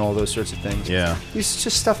is and all those sorts of things. Yeah. It's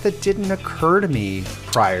just stuff that didn't occur to me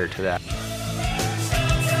prior to that.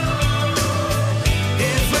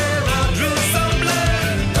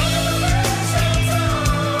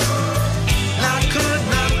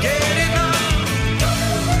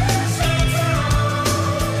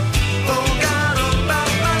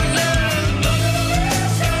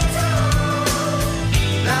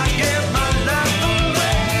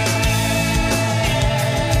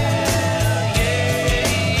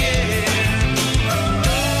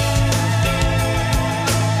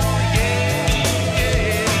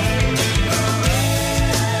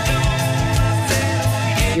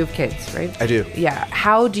 You have kids, right? I do. Yeah.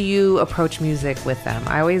 How do you approach music with them?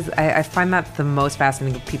 I find that the most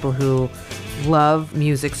fascinating of people who love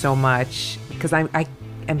music so much, because I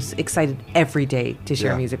am excited every day to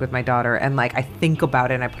share music with my daughter, and like I think about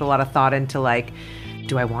it and I put a lot of thought into, like,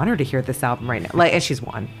 do I want her to hear this album right now? Like, and she's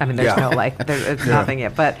one. I mean, there's no like, there's nothing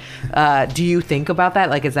yet. But do you think about that?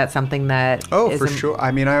 Like, is that something that? Oh, for sure.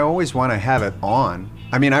 I mean, I always want to have it on.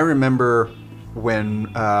 I mean, I remember when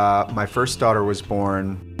my first daughter was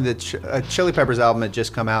born, the Chili Peppers album had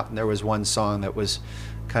just come out, and there was one song that was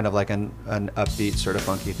kind of like an upbeat sort of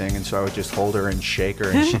funky thing, and so I would just hold her and shake her,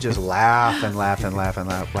 and she'd just laugh and laugh and laugh and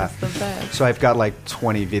laugh. That's the best. So I've got like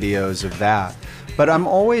 20 videos of that. But I'm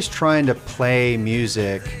always trying to play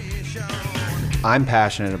music. I'm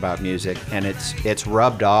passionate about music, and it's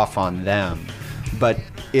rubbed off on them, but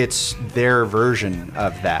it's their version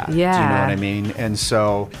of that. Yeah. Do you know what I mean? And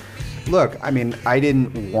so, look, I mean, I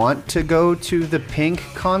didn't want to go to the Pink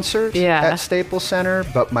concert at Staples Center,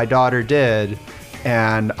 but my daughter did.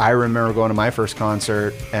 And I remember going to my first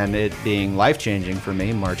concert and it being life-changing for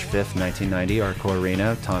me, March 5th, 1990, Arco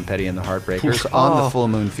Arena, Tom Petty and the Heartbreakers on the Full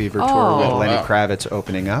Moon Fever tour with Lenny Kravitz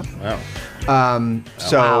opening up.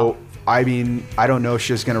 So, I mean, I don't know if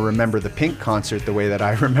she was going to remember the Pink concert the way that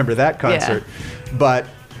I remember that concert, but,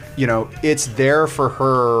 you know, it's there for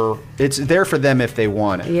her. It's there for them if they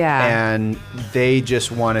want it. Yeah. And they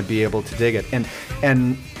just want to be able to dig it.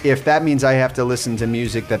 And if that means I have to listen to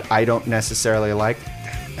music that I don't necessarily like,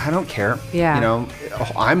 I don't care. Yeah. You know,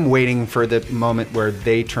 I'm waiting for the moment where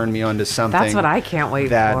they turn me on to something. That's what I can't wait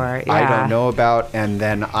that for. I don't know about, and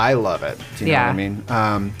then I love it. Do you know what I mean?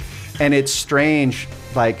 And it's strange.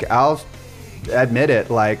 Like, I'll admit it.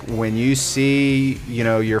 Like, when you see, you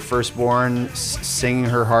know, your firstborn singing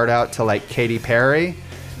her heart out to, like, Katy Perry,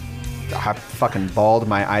 I fucking bawled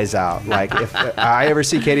my eyes out. Like, if I ever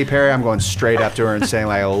see Katy Perry, I'm going straight up to her and saying,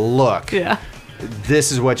 like, look,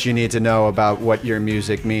 this is what you need to know about what your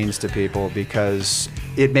music means to people, because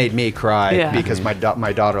it made me cry because my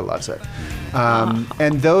daughter loves it.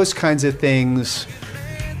 And those kinds of things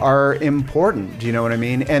are important. Do you know what I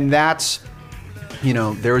mean? And that's, you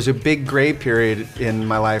know, there was a big gray period in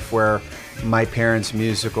my life where my parents'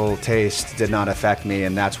 musical taste did not affect me,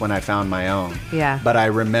 and that's when I found my own. Yeah. But I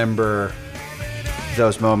remember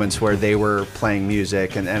those moments where they were playing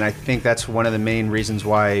music, and I think that's one of the main reasons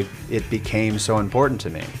why it became so important to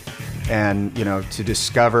me. And, you know, to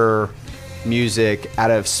discover music at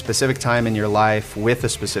a specific time in your life with a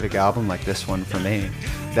specific album like this one for me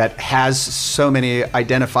that has so many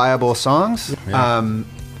identifiable songs,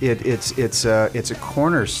 it's a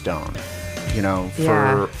cornerstone, you know,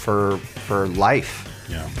 for life.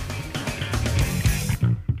 Yeah.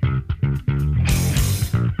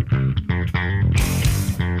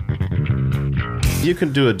 You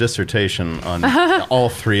can do a dissertation on all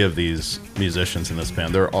three of these musicians in this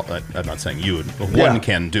band. They're all, I'm not saying you would, but one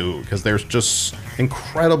can do, because there's just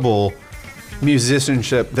incredible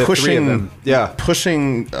musicianship. The three of them,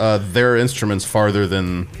 pushing their instruments farther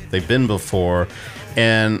than they've been before.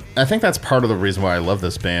 And I think that's part of the reason why I love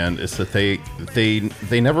this band, is that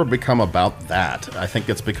they never become about that. I think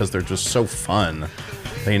it's because they're just so fun.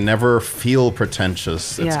 They never feel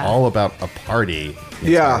pretentious. It's all about a party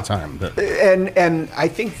the entire time. And I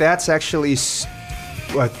think that's actually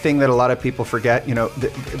a thing that a lot of people forget. You know,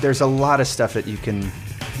 there's a lot of stuff that you can...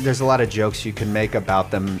 There's a lot of jokes you can make about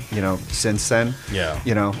them, you know, since then. Yeah.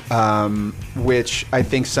 You know, which I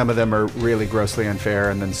think some of them are really grossly unfair,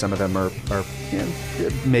 and then some of them are you know,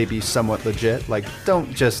 maybe somewhat legit. Like,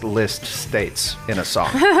 don't just list states in a song.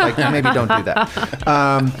 Like, maybe don't do that.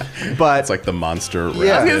 But it's like the monster rap.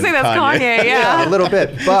 Yeah. I was going to say that's Kanye, yeah, a little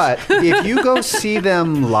bit. But if you go see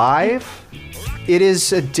them live, it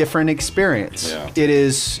is a different experience. Yeah. It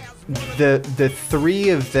is... The three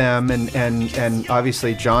of them, and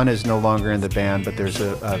obviously John is no longer in the band, but there's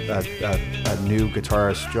a new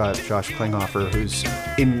guitarist, Josh Klinghoffer, who's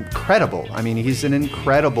incredible. I mean, he's an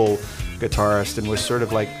incredible guitarist and was sort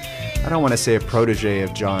of like, I don't want to say a protege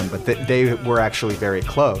of John, but they were actually very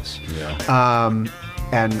close. Yeah.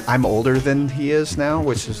 And I'm older than he is now,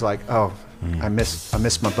 which is like, oh, I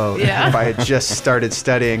miss my boat. Yeah. If I had just started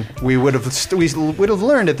studying, we would have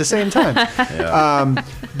learned at the same time. Yeah.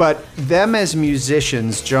 But them as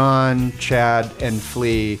musicians, John, Chad, and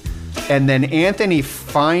Flea, and then Anthony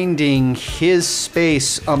finding his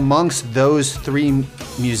space amongst those three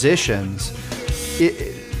musicians,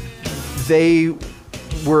 they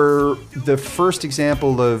were the first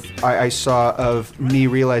example of I saw of me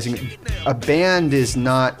realizing a band is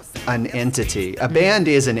not an entity. A band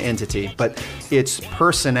is an entity, but it's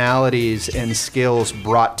personalities and skills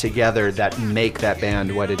brought together that make that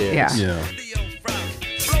band what it is. Yeah.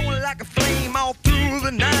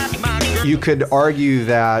 You could argue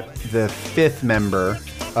that the fifth member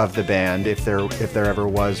of the band, if there ever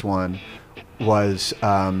was one, was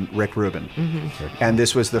Rick Rubin. Mm-hmm. And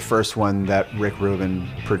this was the first one that Rick Rubin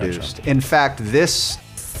produced. Gotcha. In fact, this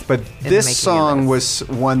song was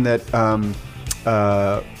one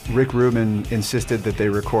that Rick Rubin insisted that they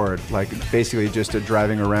record, like basically just a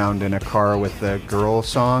driving around in a car with the girl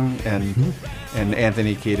song, and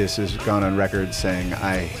Anthony Kiedis has gone on record saying,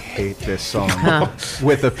 I hate this song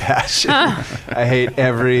with a passion. I hate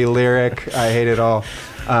every lyric. I hate it all.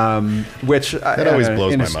 Which that always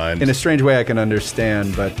blows my mind. In a strange way, I can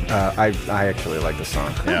understand, but I actually like the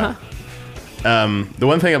song. Yeah. The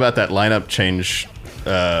one thing about that lineup change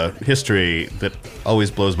history that always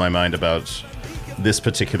blows my mind about this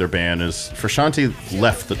particular band is Frusciante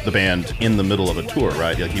left the band in the middle of a tour,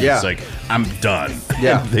 right? Like he was like, I'm done.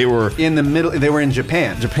 Yeah. They were in the middle. They were in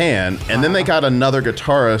Japan. And then they got another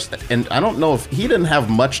guitarist, and I don't know if he didn't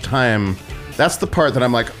have much time That's the part that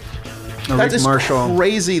I'm like, that Rick is Marshall.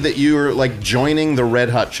 crazy that you're like joining the Red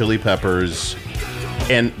Hot Chili Peppers,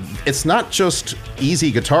 and it's not just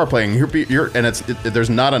easy guitar playing. There's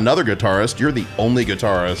not another guitarist. You're the only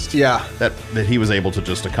guitarist. Yeah. That he was able to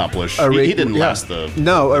just accomplish. He didn't last the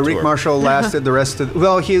Rick tour. Marshall lasted the rest of.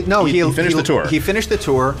 Well, he finished the tour. He finished the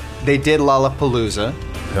tour. They did Lollapalooza.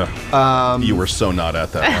 You were so not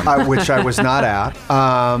at that one. Which I was not at.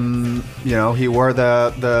 He wore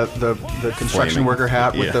the construction Flaming. worker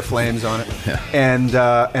hat with Yeah. the flames on it. Yeah. And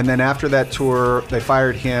then after that tour, they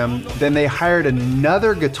fired him. Then they hired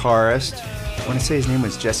another guitarist. I want to say his name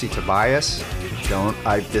was Jesse Tobias.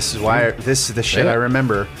 This is the shit I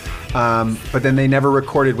remember. But then they never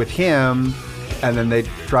recorded with him. And then they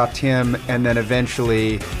dropped him, and then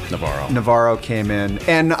eventually Navarro came in.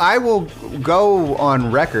 And I will go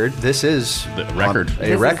on record. This is The record.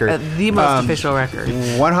 This record. is, the most official record.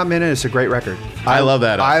 One Hot Minute is a great record. I love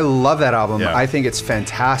that album. I love that album. Yeah. I think it's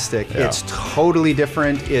fantastic. Yeah. It's totally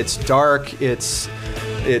different. It's dark. It's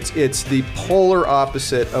the polar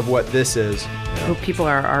opposite of what this is. Oh, people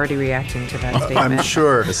are already reacting to that statement. I'm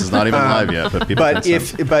sure. This is not even live yet, but people.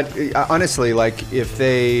 Honestly, like if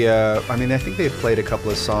they, I think they've played a couple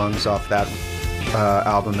of songs off that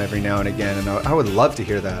album every now and again, and I would love to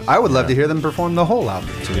hear that. I would love to hear them perform the whole album.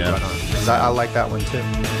 To be quite honest, 'cause I like that one too.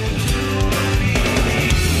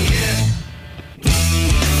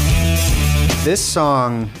 This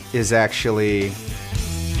song is actually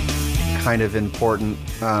kind of important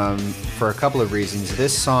for a couple of reasons.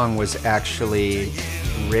 This song was actually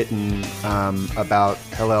written about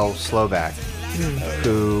Hillel Slovak,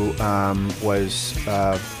 who was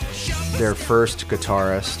their first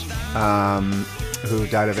guitarist, who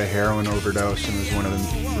died of a heroin overdose, and was one of the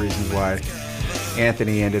reasons why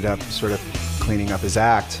Anthony ended up sort of cleaning up his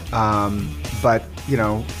act. But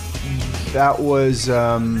that was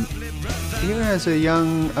even as a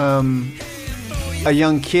young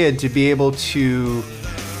kid to be able to.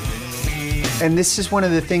 And this is one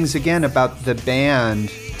of the things, again, about the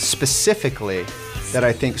band specifically that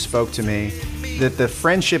I think spoke to me, that the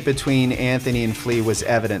friendship between Anthony and Flea was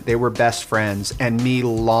evident. They were best friends, and me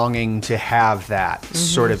longing to have that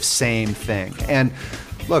sort of same thing. And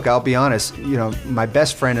look, I'll be honest, my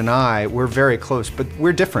best friend and I, we're very close, but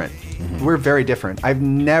we're different. We're very different. I've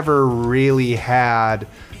never really had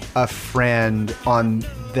a friend on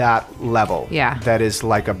that level. Yeah. That is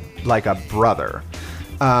like a brother.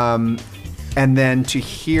 And then to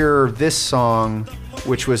hear this song,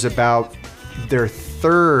 which was about their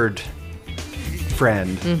third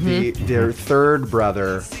friend, their third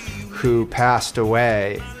brother who passed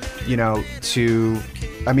away, to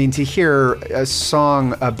hear a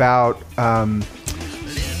song about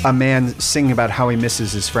a man singing about how he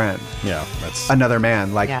misses his friend. Yeah, that's Another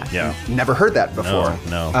man. Never heard that before.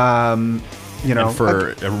 No. And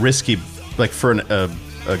for a risky, like for a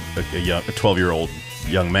 12-year-old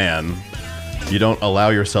young man, you don't allow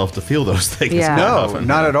yourself to feel those things. Yeah. very No, often.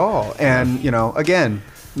 not at all. And, again,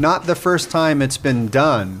 not the first time it's been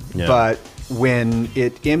done, but when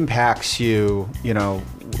it impacts you,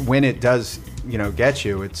 when it does, get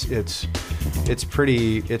you, it's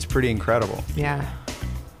pretty incredible. Yeah.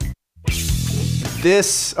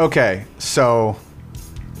 This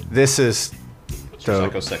is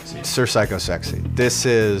Psycho Sexy. Sir Psycho Sexy. This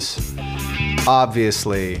is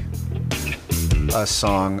obviously a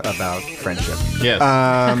song about friendship. Yes.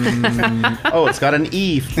 It's got an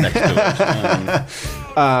E next to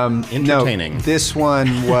it. Entertaining. No, this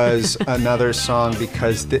one was another song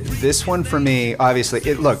because this one for me, obviously,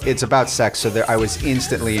 it's about sex, so I was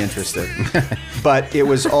instantly interested. But it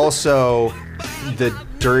was also the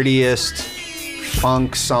dirtiest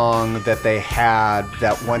funk song that they had,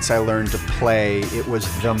 that once I learned to play, it was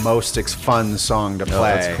the most fun song to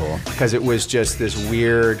play. That's cool. Because it was just this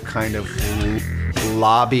weird kind of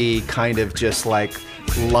lobby, kind of just like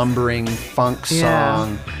lumbering funk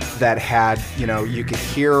song that had, you could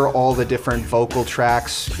hear all the different vocal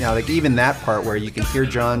tracks, like even that part where you can hear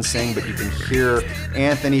John sing, but you can hear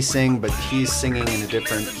Anthony sing, but he's singing in a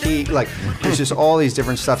different key. Like, there's just all these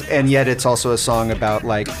different stuff, and yet it's also a song about,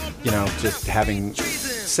 like, just having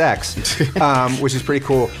sex, which is pretty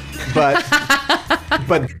cool. But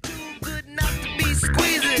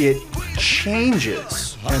it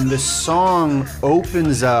changes, and the song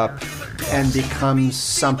opens up and becomes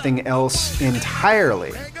something else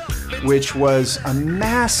entirely. which was a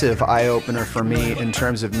massive eye-opener for me in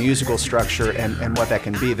terms of musical structure and what that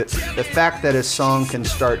can be. The fact that a song can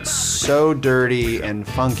start so dirty and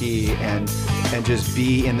funky and just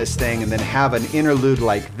be in this thing, and then have an interlude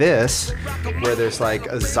like this, where there's like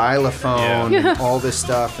a xylophone and all this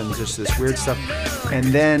stuff and just this weird stuff. And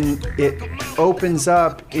then it opens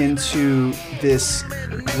up into this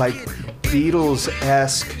like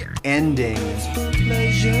Beatles-esque ending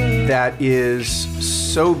that is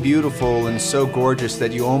so beautiful and so gorgeous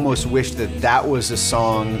that you almost wish that was a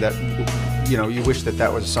song that, you wish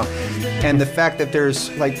that was a song. And the fact that there's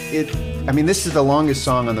like this is the longest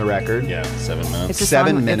song on the record. Yeah, 7 minutes. It's a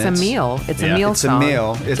 7 song, minutes. It's a meal. It's a meal It's song. a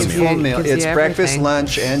meal. It's a full meal. gives you It's breakfast, everything.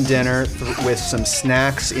 lunch, and dinner with some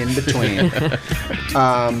snacks in between.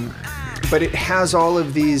 But it has all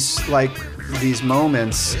of these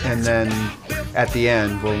moments, and then at the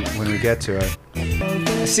end, when we get to it.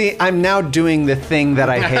 See, I'm now doing the thing that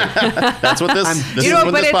I hate. That's what this is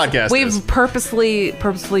what this podcast we've is.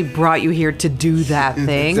 purposely brought you here to do that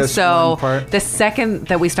thing. This So one part. the second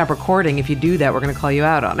that we stop recording, if you do that, we're going to call you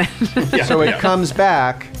out on it. So it comes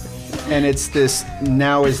back, and it's this,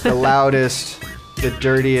 now is the loudest, the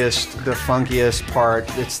dirtiest, the funkiest part.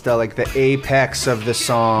 It's the apex of the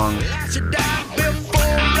song.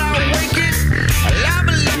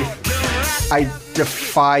 I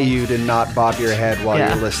defy you to not bob your head while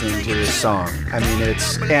you're listening to this song. I mean,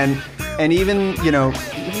 it's and even even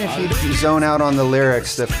if you zone out on the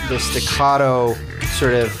lyrics, the staccato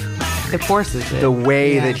sort of It forces it. the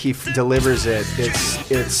way that he delivers it,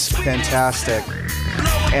 it's fantastic.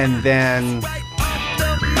 And then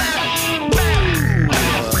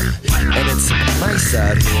And it's nice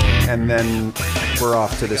out here. and then we're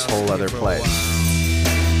off to this whole other place.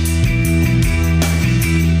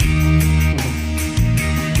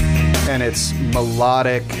 And it's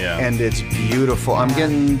melodic and it's beautiful. I'm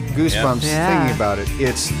getting goosebumps thinking about it.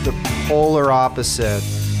 It's the polar opposite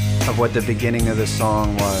of what the beginning of the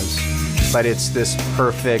song was, but it's this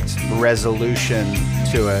perfect resolution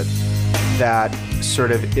to it that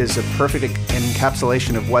sort of is a perfect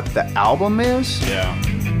encapsulation of what the album is. Yeah.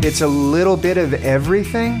 It's a little bit of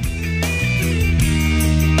everything.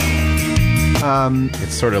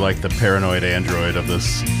 It's sort of like the paranoid android of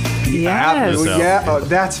this. Yes. This Yeah,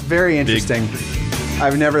 that's very interesting.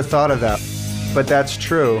 I've never thought of that, but that's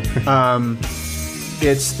true.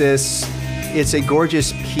 It's a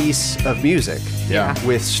gorgeous piece of music. Yeah.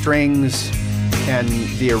 With strings and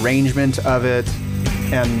the arrangement of it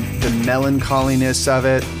and the melancholiness of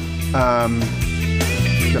it.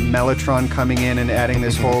 The mellotron coming in and adding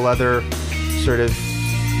this whole other sort of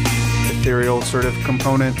ethereal sort of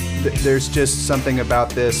component. There's just something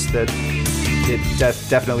about this that it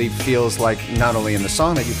definitely feels like not only in the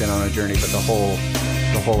song that you've been on a journey, but the whole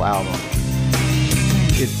album.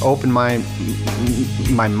 It opened my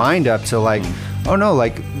mind up to like, oh no,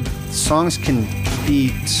 like songs can be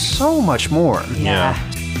so much more. Yeah.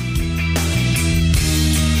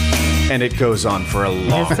 And it goes on for a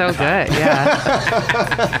long It's so good.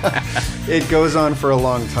 Yeah. It goes on for a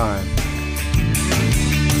long time.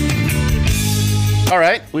 All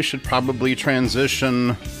right, we should probably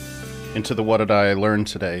transition into the What Did I Learn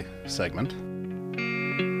Today segment.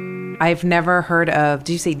 I've never heard of,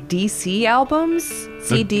 did you say DC albums?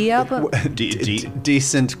 CD album?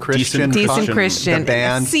 Decent Christian. Decent Christian. The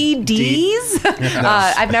band. CDs?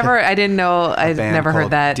 I didn't know, I've band never heard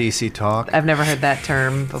called that. DC Talk. I've never heard that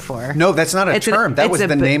term before. No, that's not a term. That was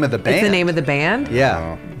the name of the band. It's the name of the band?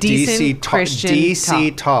 Yeah. Decent Christian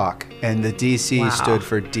DC Talk. And the DC Wow. stood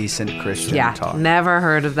for Decent Christian Yeah, Talk. never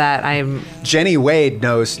heard of that. Jenny Wade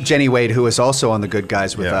knows. Jenny Wade, who was also on The Good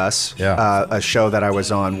Guys with us, Yeah. a show that I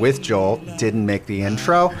was on with Joel, didn't make the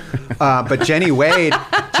intro. But Jenny Wade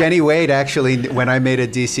actually, when I made a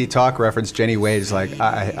DC Talk reference, Jenny Wade is like,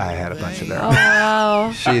 I had a bunch of their own.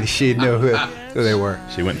 Wow. She knew who they were.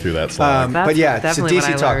 She went through that slide. But yeah, it's a definitely what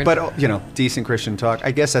DC I Talk. learned. But Decent Christian Talk. I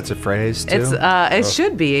guess that's a phrase too. It's it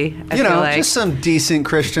should be. I feel like. just some decent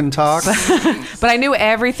Christian talk. But I knew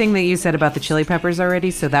everything that you said about the Chili Peppers already,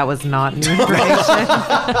 so that was not new information.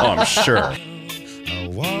 Oh, I'm sure.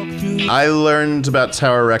 I learned about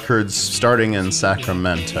Tower Records starting in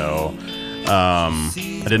Sacramento.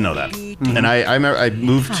 I didn't know that. And I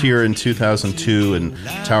moved here in 2002, and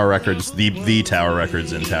Tower Records, the Tower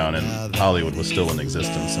Records in town in Hollywood was still in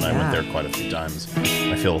existence, and I went there quite a few times.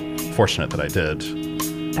 I feel fortunate that I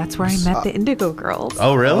did. That's where I met the Indigo Girls.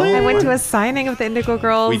 Oh, really? I went to a signing of the Indigo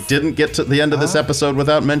Girls. We didn't get to the end of this episode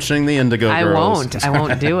without mentioning the Indigo Girls. I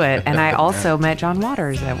won't do it. And I also met John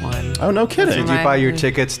Waters at one. Oh, no kidding. Did you buy your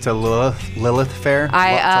tickets to Lilith Fair?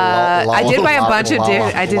 I did buy a bunch of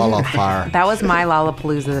different. I didn't. Fair. That was my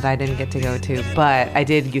Lollapalooza that I didn't get to go to, but I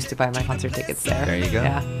did used to buy my concert tickets there. There you go.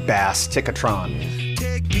 Yeah. Bass Ticketron.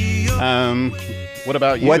 What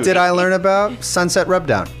about you? What did I learn about Sunset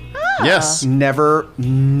Rubdown? Yes. Never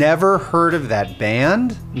heard of that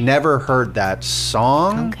band. Never heard that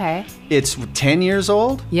song. Okay. It's 10 years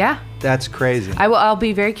old? Yeah. That's crazy. I'll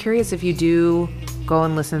be very curious if you do go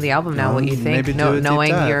and listen to the album now, what you think, maybe do a deep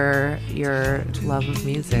knowing dive. your love of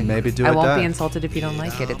music. Maybe do I a won't dive. be insulted if you don't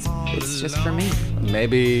like it. It's just for me.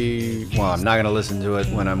 Maybe, well, I'm not going to listen to it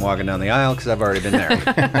when I'm walking down the aisle because I've already been there.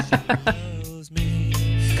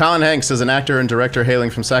 Colin Hanks is an actor and director hailing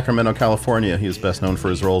from Sacramento, California. He is best known for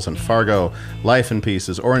his roles in Fargo, Life in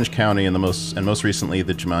Pieces, Orange County, and most recently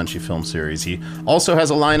the Jumanji film series. He also has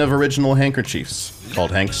a line of original handkerchiefs called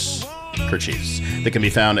Hanks Kerchiefs that can be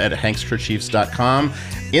found at hankskerchiefs.com,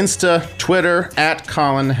 Insta, Twitter at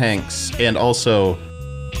Colin Hanks, and also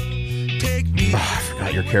I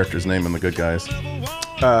forgot your character's name in The Good Guys.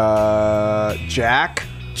 Jack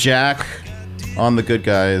on The Good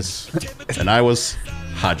Guys, and I was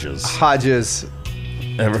Hodges.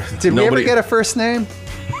 Did we ever get a first name?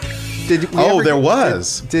 There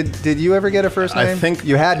was. Did you ever get a first name? I think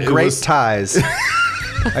you had great ties.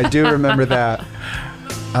 I do remember that.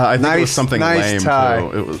 I think it was something nice lame tie.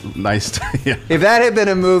 too. It was nice. Yeah. If that had been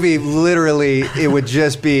a movie, literally, it would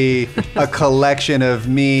just be a collection of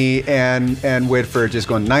me and Whitford just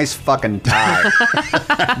going, nice fucking tie.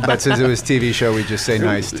 But since it was a TV show, we just say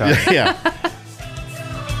nice tie. Yeah.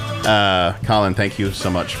 Colin, thank you so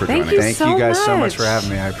much for joining us. Thank you guys so much for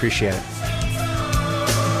having me. I appreciate it.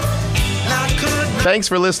 Thanks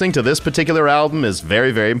for listening to This Particular Album is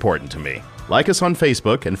very, very important to me. Like us on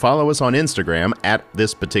Facebook and follow us on Instagram at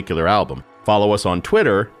This Particular Album. Follow us on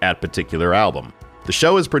Twitter at Particular Album. The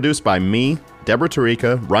show is produced by me, Deborah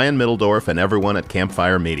Tarika, Ryan Middledorf, and everyone at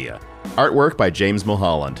Campfire Media. Artwork by James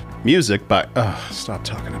Mulholland. Music by... stop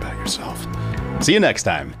talking about yourself. See you next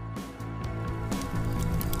time.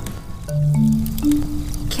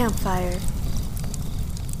 Campfire.